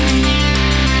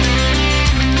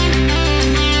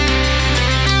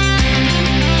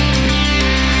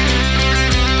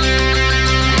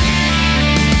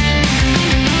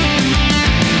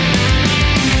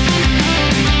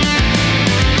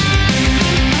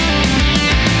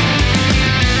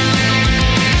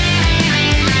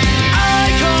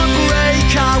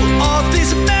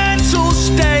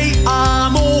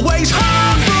 I'm always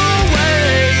half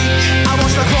awake. I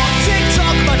watch the clock tick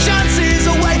tock, my chances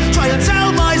awake.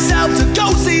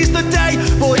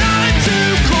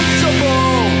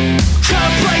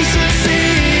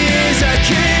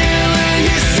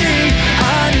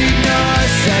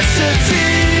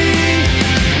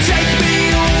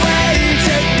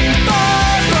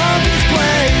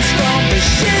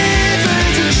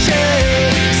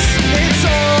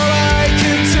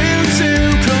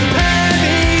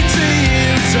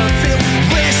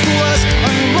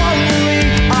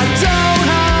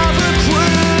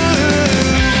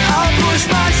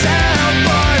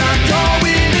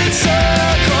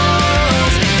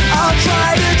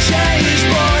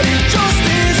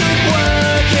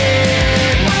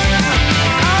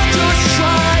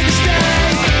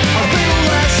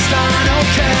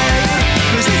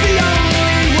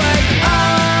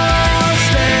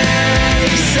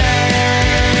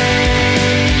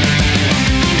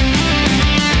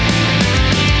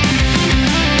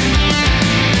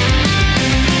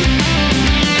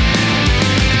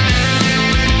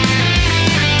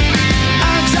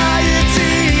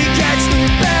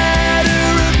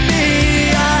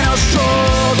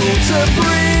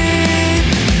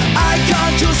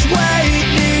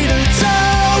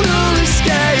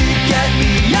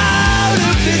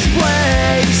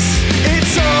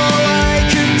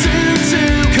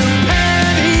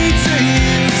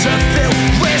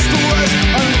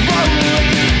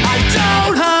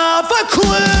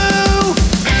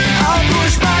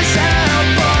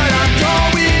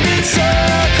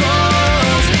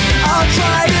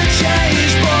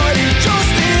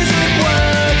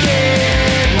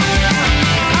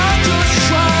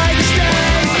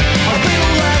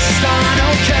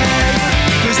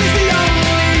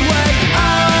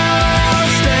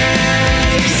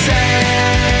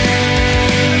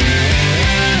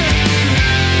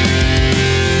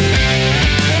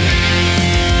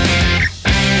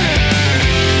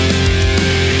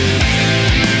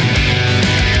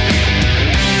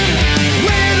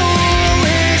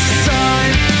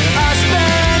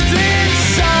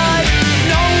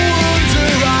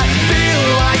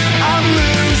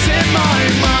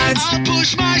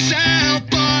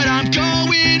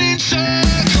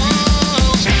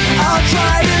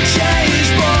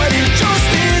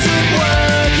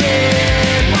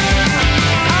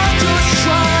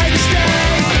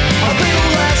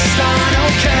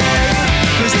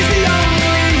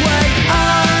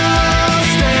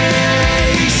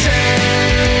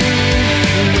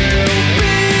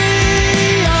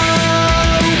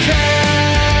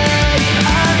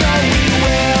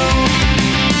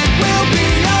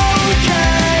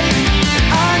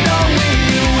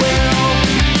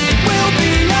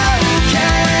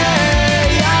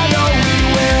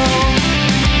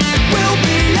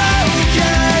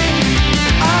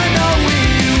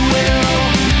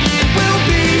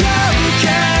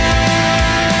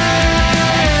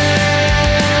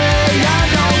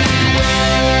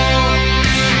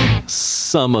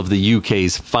 some of the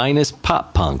UK's finest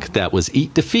pop punk. That was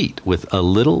Eat Defeat with A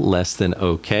Little Less Than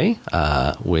Okay,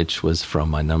 which was from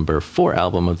my number 4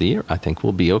 album of the year, I Think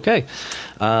We'll Be Okay.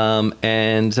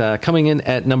 And coming in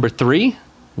at number 3,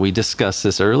 we discussed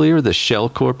this earlier, the Shell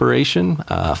Corporation,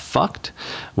 Fucked,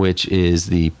 which is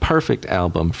the perfect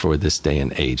album for this day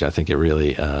and age. I think it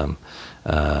really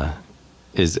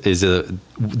is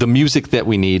the music that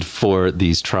we need for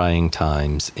these trying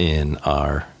times in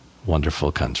our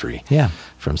wonderful country. Yeah,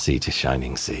 from sea to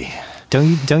shining sea.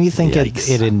 Don't you think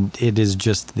it is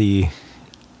just the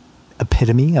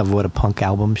epitome of what a punk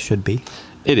album should be?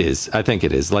 It is. I think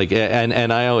it is. Like,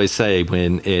 and I always say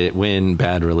when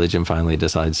Bad Religion finally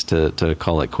decides to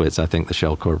call it quits, I think the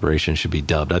Shell Corporation should be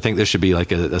dubbed. I think there should be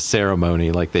like a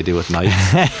ceremony like they do with knights,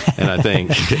 and I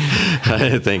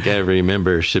think every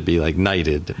member should be like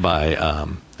knighted by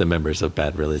the members of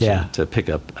Bad Religion to pick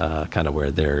up kind of where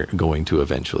they're going to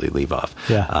eventually leave off.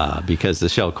 Yeah. Because the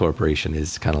Shell Corporation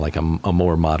is kind of like a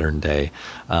more modern day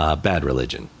Bad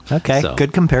Religion. Okay, so,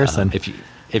 good comparison.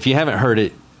 If you haven't heard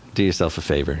it, do yourself a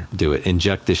favor. Do it.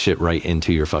 Inject this shit right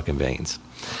into your fucking veins.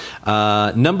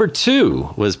 Number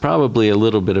 2 was probably a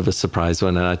little bit of a surprise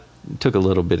one, and I took a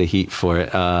little bit of heat for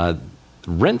it.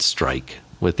 Rent Strike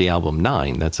with the album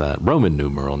 9. That's a Roman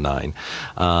numeral 9.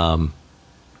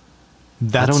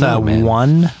 That's a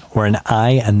 1 or an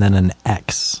I and then an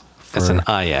X. That's an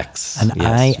IX. An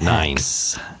IX. 9.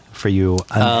 For you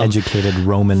uneducated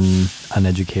Roman,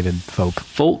 uneducated folk.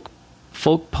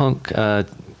 Folk punk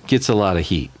gets a lot of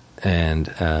heat. And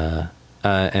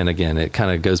again, it kind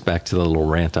of goes back to the little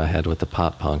rant I had with the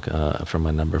pop punk from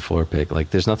my number 4 pick. Like,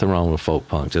 there's nothing wrong with folk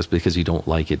punk. Just because you don't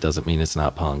like it doesn't mean it's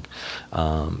not punk.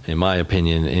 In my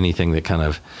opinion, anything that kind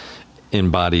of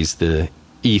embodies the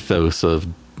ethos of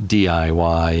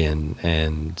DIY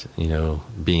and you know,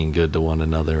 being good to one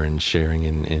another and sharing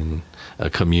in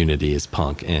a community is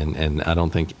punk. And I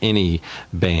don't think any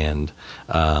band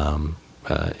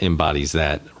embodies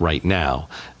that right now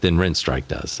than Rent Strike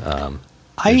does.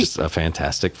 They're just a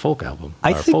fantastic folk album,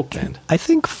 folk band. I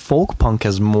think folk punk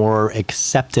is more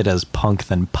accepted as punk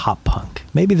than pop punk.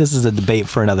 Maybe this is a debate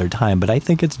for another time, but I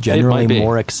think it's generally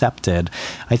more accepted.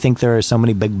 I think there are so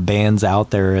many big bands out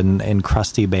there and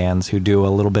crusty bands who do a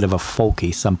little bit of a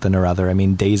folky something or other. I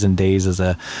mean, Days and Days is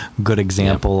a good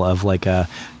example of like a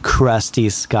crusty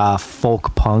ska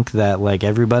folk punk that like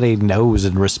everybody knows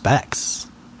and respects.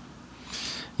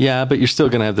 Yeah, but you're still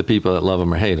going to have the people that love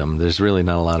them or hate them. There's really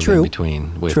not a lot of in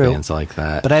between with bands like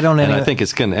that. But I don't. And I think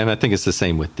it's the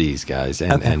same with these guys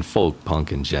and folk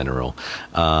punk in general.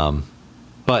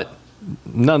 But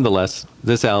nonetheless,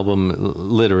 this album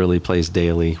literally plays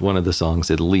daily. One of the songs,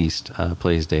 at least,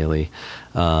 plays daily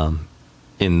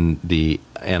in the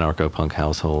anarcho-punk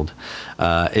household.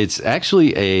 It's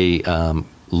actually a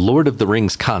Lord of the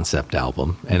Rings concept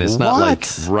album, and it's not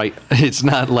it's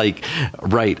not like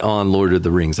right on Lord of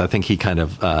the Rings. I think he kind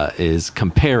of is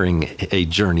comparing a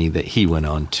journey that he went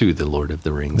on to the Lord of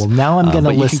the Rings. Well, now I'm going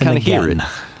to listen again. Hear it.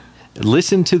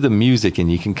 Listen to the music,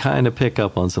 and you can kind of pick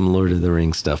up on some Lord of the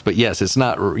Rings stuff. But yes, it's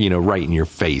not right in your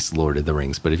face Lord of the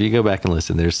Rings. But if you go back and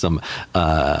listen, there's some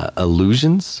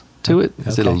allusions to it.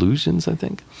 Is it allusions? I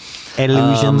think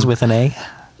allusions with an A.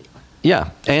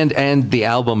 Yeah, and the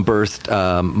album birthed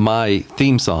my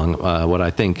theme song, what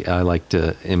I think I like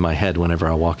to, in my head whenever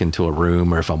I walk into a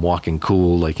room or if I'm walking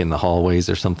cool, like in the hallways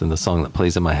or something, the song that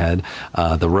plays in my head,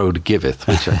 The Road Giveth,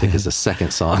 which I think is the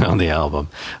second song on the album,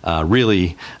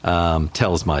 really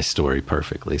tells my story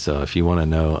perfectly. So if you want to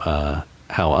know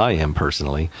how I am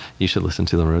personally, you should listen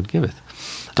to The Road Giveth.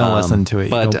 Don't listen to it.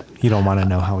 But you don't want to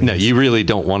know how he is. No, you really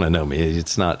don't want to know me.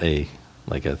 It's not a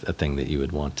thing that you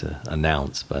would want to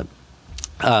announce, but...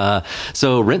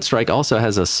 So Rent Strike also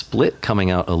has a split coming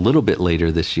out a little bit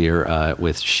later this year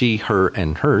with She, Her,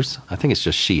 and Hers. I think it's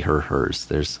just She, Her, Hers.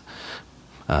 There's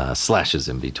slashes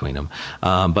in between them.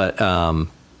 But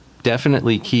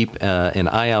definitely keep an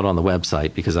eye out on the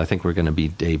website because I think we're going to be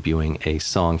debuting a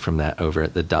song from that over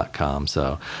at the .com.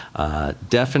 So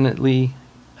definitely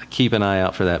keep an eye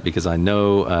out for that because I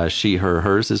know She, Her,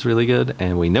 Hers is really good,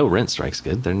 and we know Rent Strike's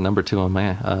good. They're number 2 on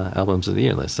my albums of the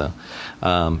year list, so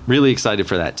really excited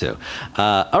for that too.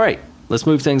 All right, let's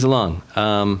move things along.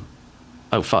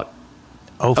 Oh fuck!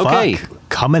 Okay,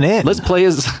 coming in. Let's play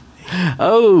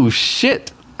Oh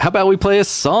shit! How about we play a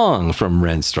song from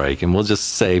Rent Strike, and we'll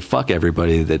just say fuck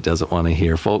everybody that doesn't want to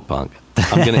hear folk punk.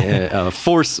 I'm going to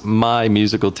force my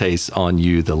musical tastes on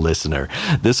you, the listener.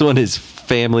 This one is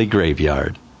Family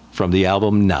Graveyard from the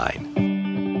album 9.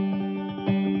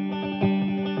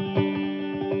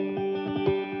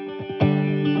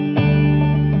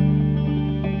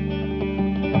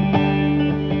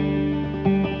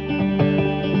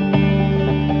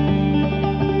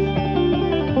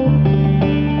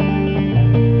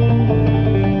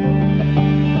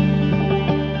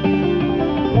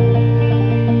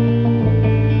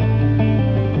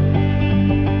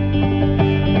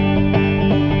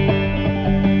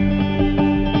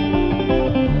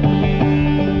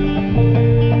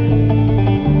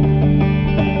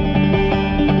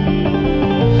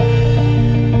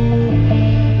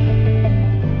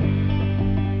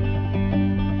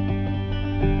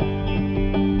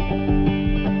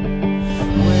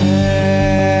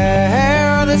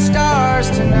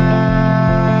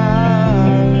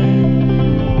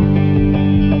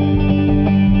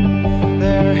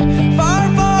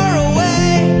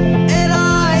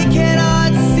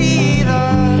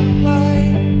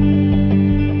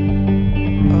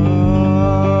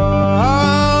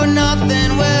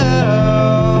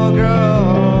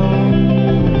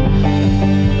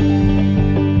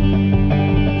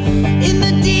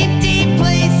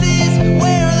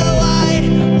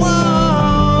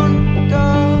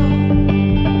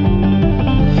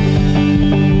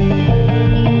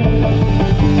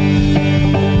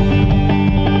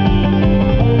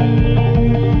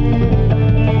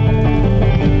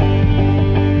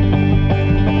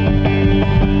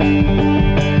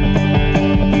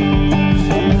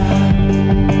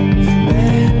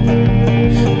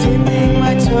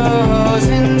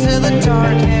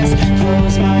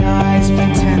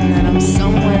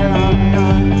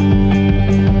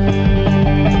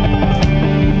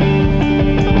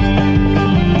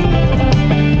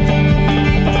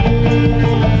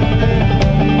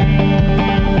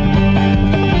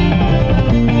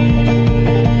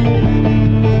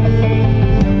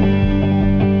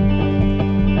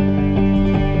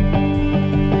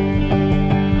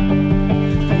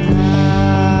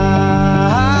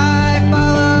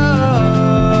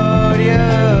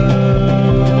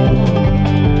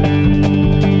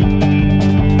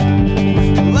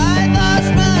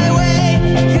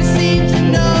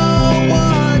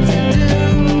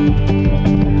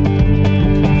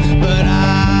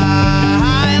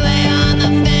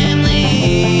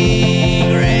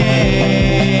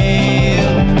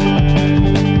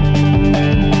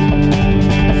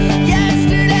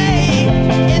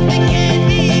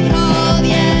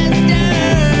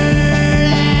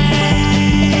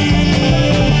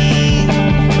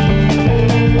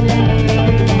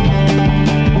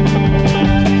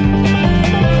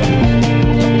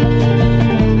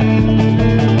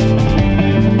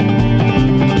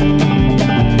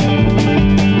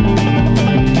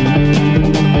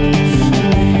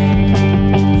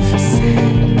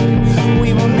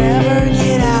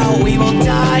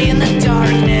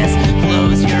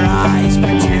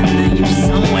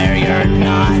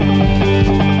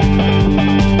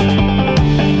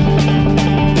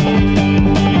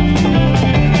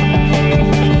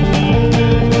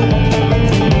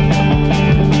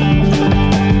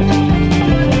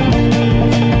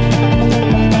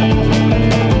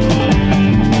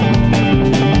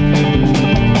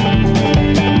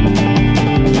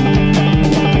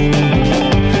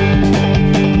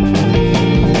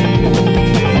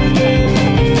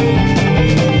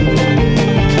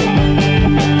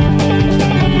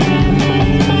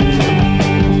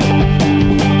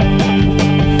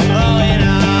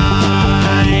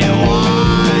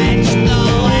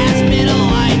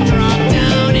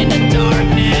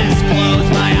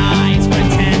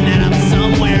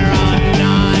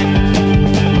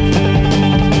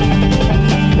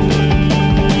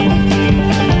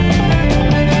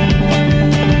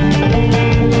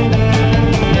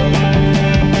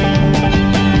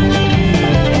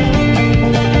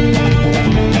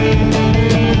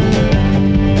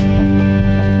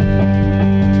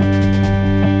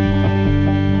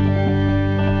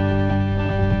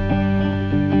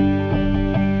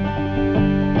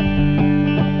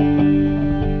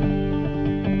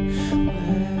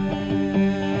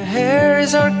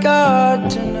 is our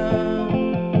God to know?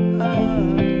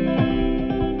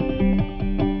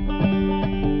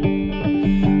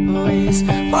 Oh, he's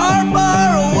far,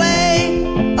 far away.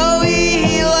 Oh,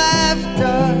 he left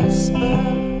us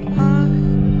behind.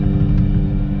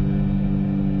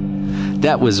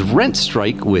 That was Rent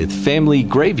Strike with Family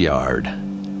Graveyard.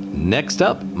 Next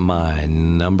up, my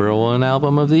number one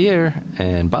album of the year,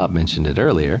 and Bob mentioned it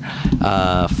earlier,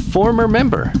 Former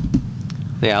Member.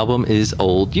 The album is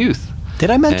Old Youth. Did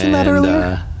I mention that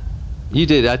earlier? You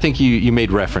did. I think you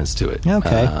made reference to it.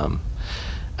 Okay.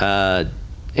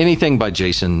 Anything by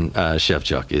Jason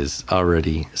Shevchuk is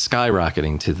already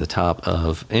skyrocketing to the top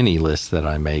of any list that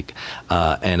I make.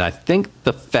 And I think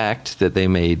the fact that they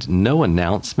made no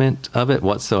announcement of it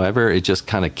whatsoever, it just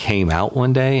kind of came out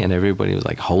one day and everybody was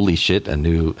like, holy shit, a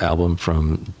new album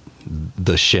from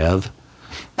The Chev.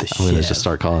 I'm going to just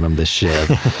start calling him The Chev.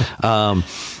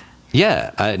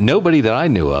 Nobody that I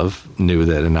knew of knew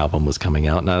that an album was coming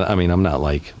out. Now, I mean, I'm not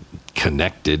like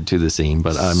connected to the scene,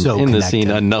 but I'm in the scene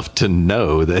enough to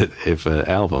know that if an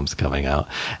album's coming out.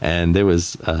 And there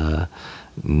was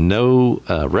no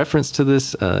reference to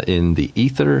this in the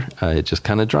ether. It just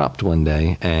kind of dropped one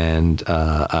day, and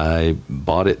I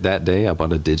bought it that day. I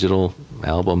bought a digital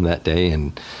album that day,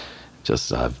 and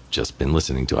I've just been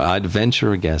listening to it. I'd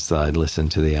venture a guess that I'd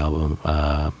listened to the album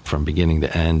from beginning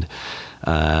to end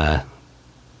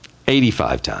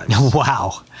 85 times.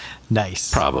 Wow.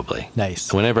 Nice. Probably.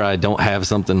 Nice. Whenever I don't have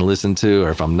something to listen to,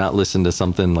 or if I'm not listening to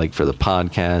something like for the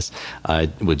podcast, I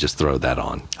would just throw that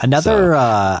on.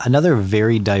 Another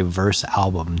very diverse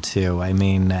album too. I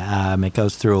mean, it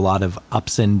goes through a lot of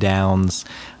ups and downs,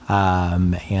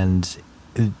 and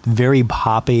very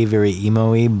poppy, very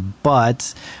emo-y,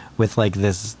 but with like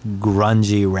this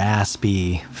grungy,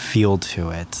 raspy feel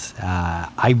to it.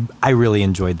 I really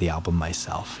enjoyed the album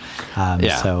myself.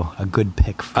 So a good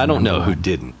pick. I don't know who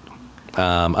didn't.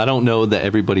 I don't know that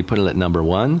everybody put it at number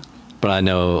one, but I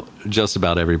know just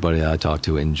about everybody I talked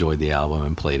to enjoyed the album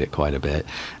and played it quite a bit.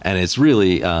 And it's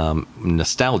really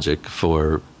nostalgic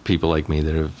for people like me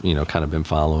that have, kind of been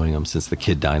following them since the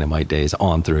Kid Dynamite days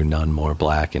on through None More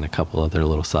Black and a couple other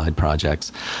little side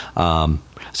projects.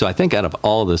 So I think out of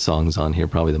all the songs on here,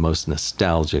 probably the most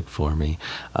nostalgic for me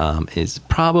is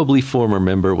probably Former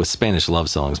Member, with Spanish Love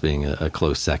Songs being a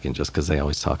close second, just because they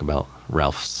always talk about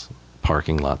Ralph's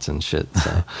parking lots and shit.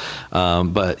 So,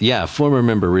 but yeah, Former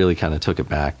Member really kind of took it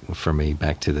back for me,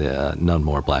 back to the None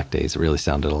More Black days. It really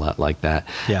sounded a lot like that.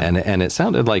 Yeah. And it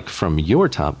sounded like from your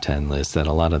top 10 list that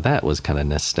a lot of that was kind of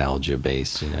nostalgia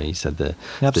based. You said the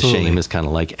Shame is kind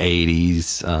of like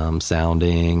 80s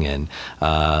sounding, and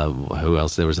who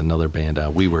else? There was another band,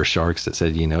 We Were Sharks, that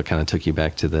said, it kind of took you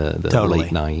back to the late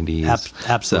 90s.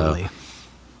 Absolutely. So,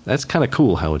 that's kind of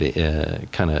cool how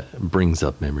it kind of brings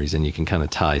up memories, and you can kind of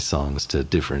tie songs to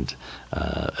different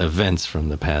events from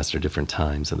the past or different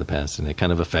times of the past, and it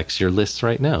kind of affects your lists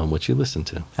right now and what you listen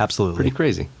to. Absolutely. Pretty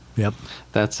crazy. Yep.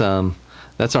 That's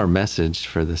our message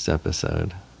for this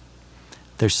episode.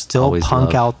 There's still always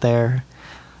punk out there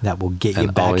that will get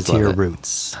you back to your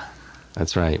roots.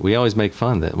 That's right. We always make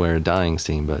fun that we're a dying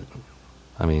scene, but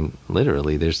I mean,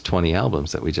 literally, there's 20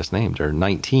 albums that we just named, or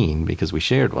 19 because we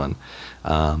shared one.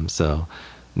 So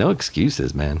no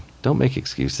excuses, man. Don't make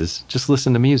excuses. Just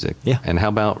listen to music. Yeah. And how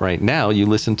about right now you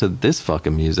listen to this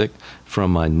fucking music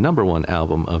from my number one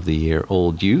album of the year,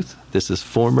 Old Youth. This is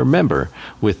Former Member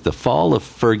with The Fall of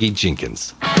Fergie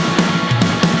Jenkins.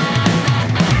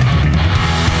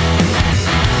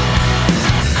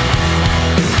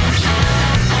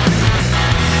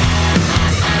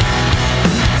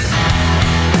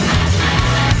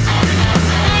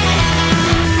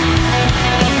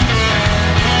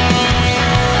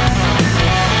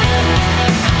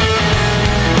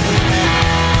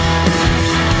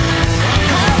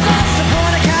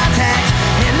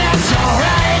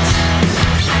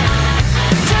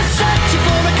 Just searching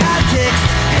for the context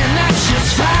and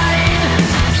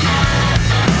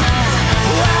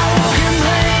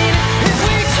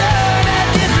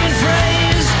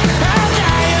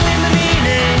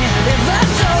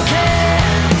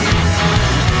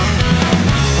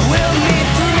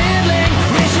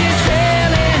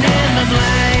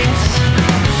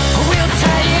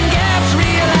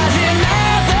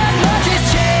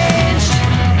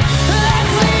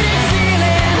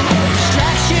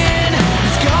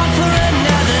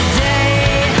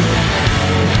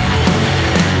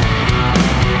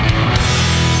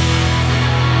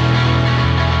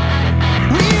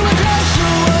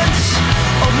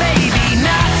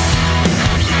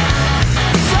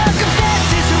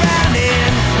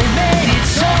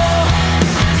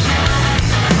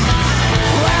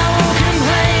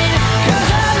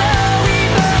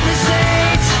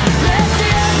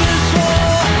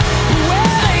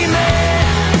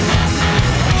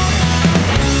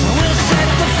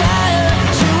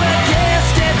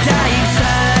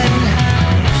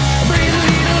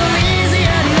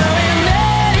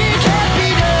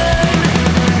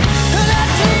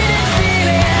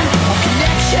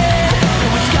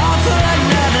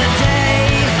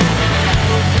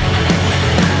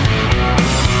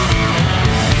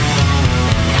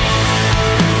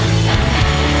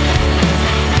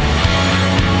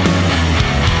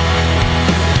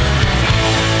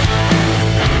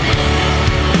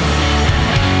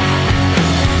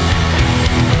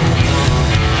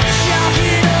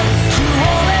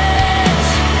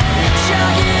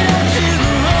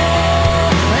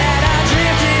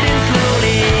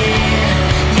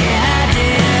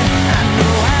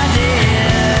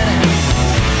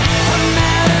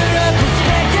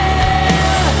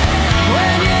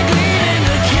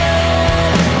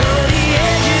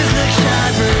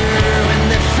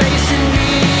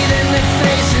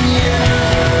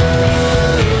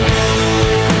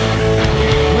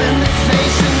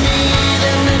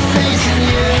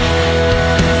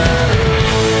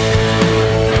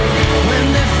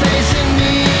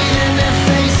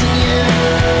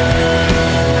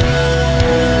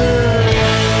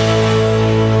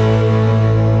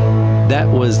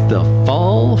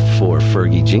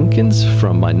Fergie Jenkins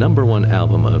from my number one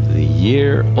album of the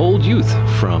year, Old Youth,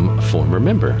 from Former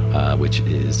Member, which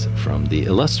is from the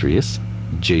illustrious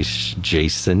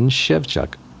Jason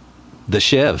Shevchuk. The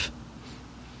Chev.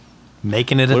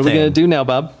 Making it a thing. What are we going to do now,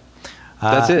 Bob?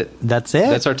 That's it. That's it.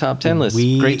 That's our top 10 list.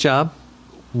 Great job.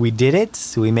 We did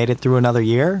it. We made it through another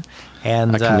year.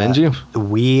 And I commend you.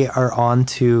 We are on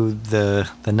to the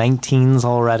 19s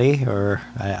already, or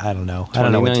I don't know. I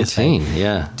don't know what to say. 2019,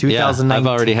 yeah. 2019. Yeah, I've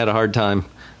already had a hard time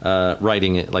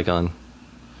writing it like on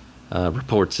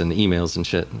reports and emails and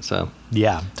shit. So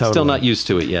yeah, totally. Still not used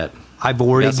to it yet. I've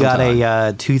already got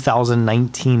a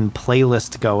 2019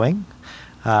 playlist going.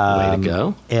 Way to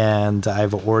go. And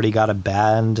I've already got a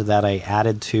band that I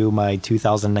added to my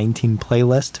 2019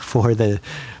 playlist for the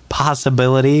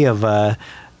possibility of a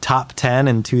top 10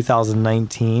 in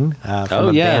 2019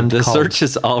 the search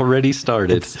has already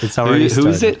started. It's already started. Who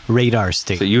is it? Radar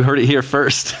State. So you heard it here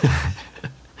first.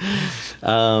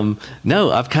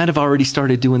 No, I've kind of already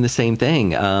started doing the same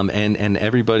thing. And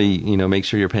everybody, make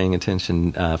sure you're paying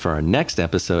attention for our next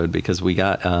episode, because we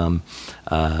got a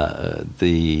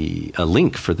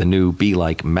link for the new Be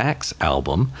Like Max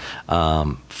album,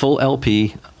 full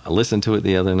LP. I listened to it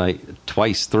the other night,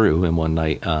 twice through in one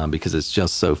night, because it's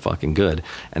just so fucking good.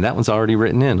 And that one's already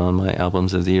written in on my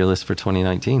albums of the year list for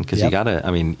 2019. Because you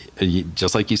gotta,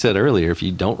 just like you said earlier, if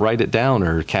you don't write it down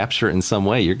or capture it in some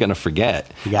way, you're gonna forget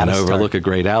and overlook a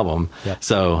great album. Yep.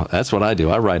 So that's what I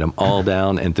do. I write them all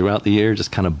down, and throughout the year,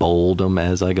 just kind of bold them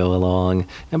as I go along.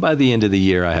 And by the end of the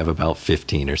year, I have about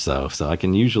 15 or so. So I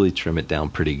can usually trim it down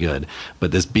pretty good.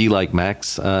 But this Be Like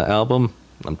Max album,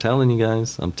 I'm telling you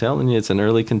guys, it's an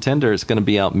early contender. It's going to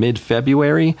be out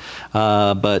mid-February.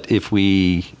 But if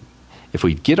we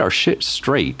get our shit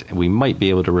straight, we might be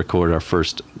able to record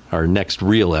our next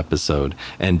real episode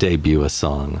and debut a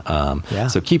song.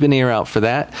 So keep an ear out for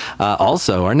that.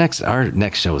 Also, our next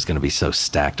show is going to be so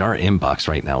stacked. Our inbox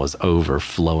right now is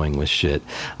overflowing with shit.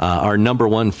 Our number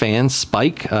one fan,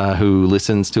 Spike, who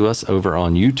listens to us over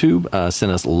on YouTube,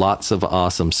 sent us lots of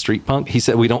awesome street punk. He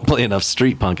said we don't play enough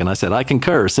street punk, and I said, I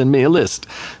concur, send me a list.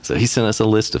 So he sent us a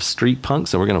list of street punk,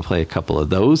 so we're going to play a couple of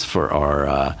those for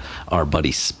our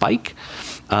buddy Spike.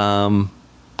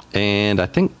 And I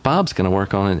think Bob's going to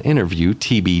work on an interview,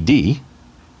 TBD.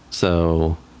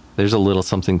 So there's a little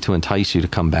something to entice you to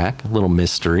come back, a little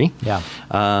mystery. Yeah.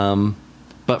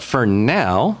 But for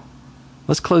now,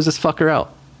 let's close this fucker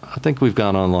out. I think we've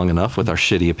gone on long enough with our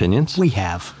shitty opinions. We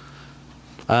have.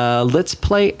 Let's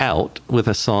play out with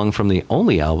a song from the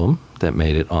only album that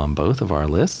made it on both of our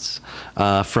lists.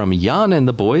 From Jan and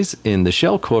the Boys in the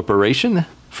Shell Corporation,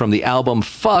 from the album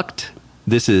Fucked,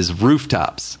 this is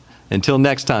Rooftops. Until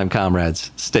next time,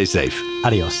 comrades, stay safe.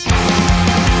 Adios. A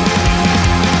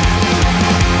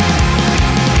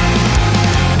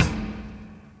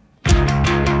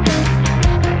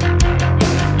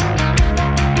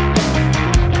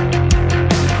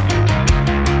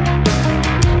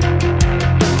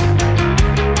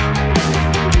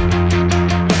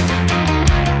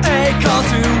call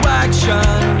to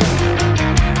action,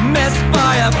 missed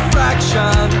by a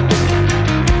fraction.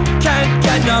 Can't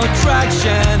get no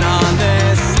traction on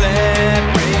this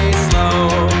slippery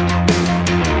slope.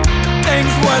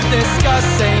 Things worth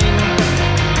discussing,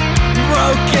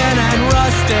 broken and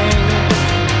rusting.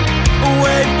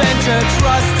 We've been too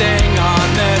trusting on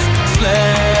this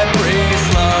slippery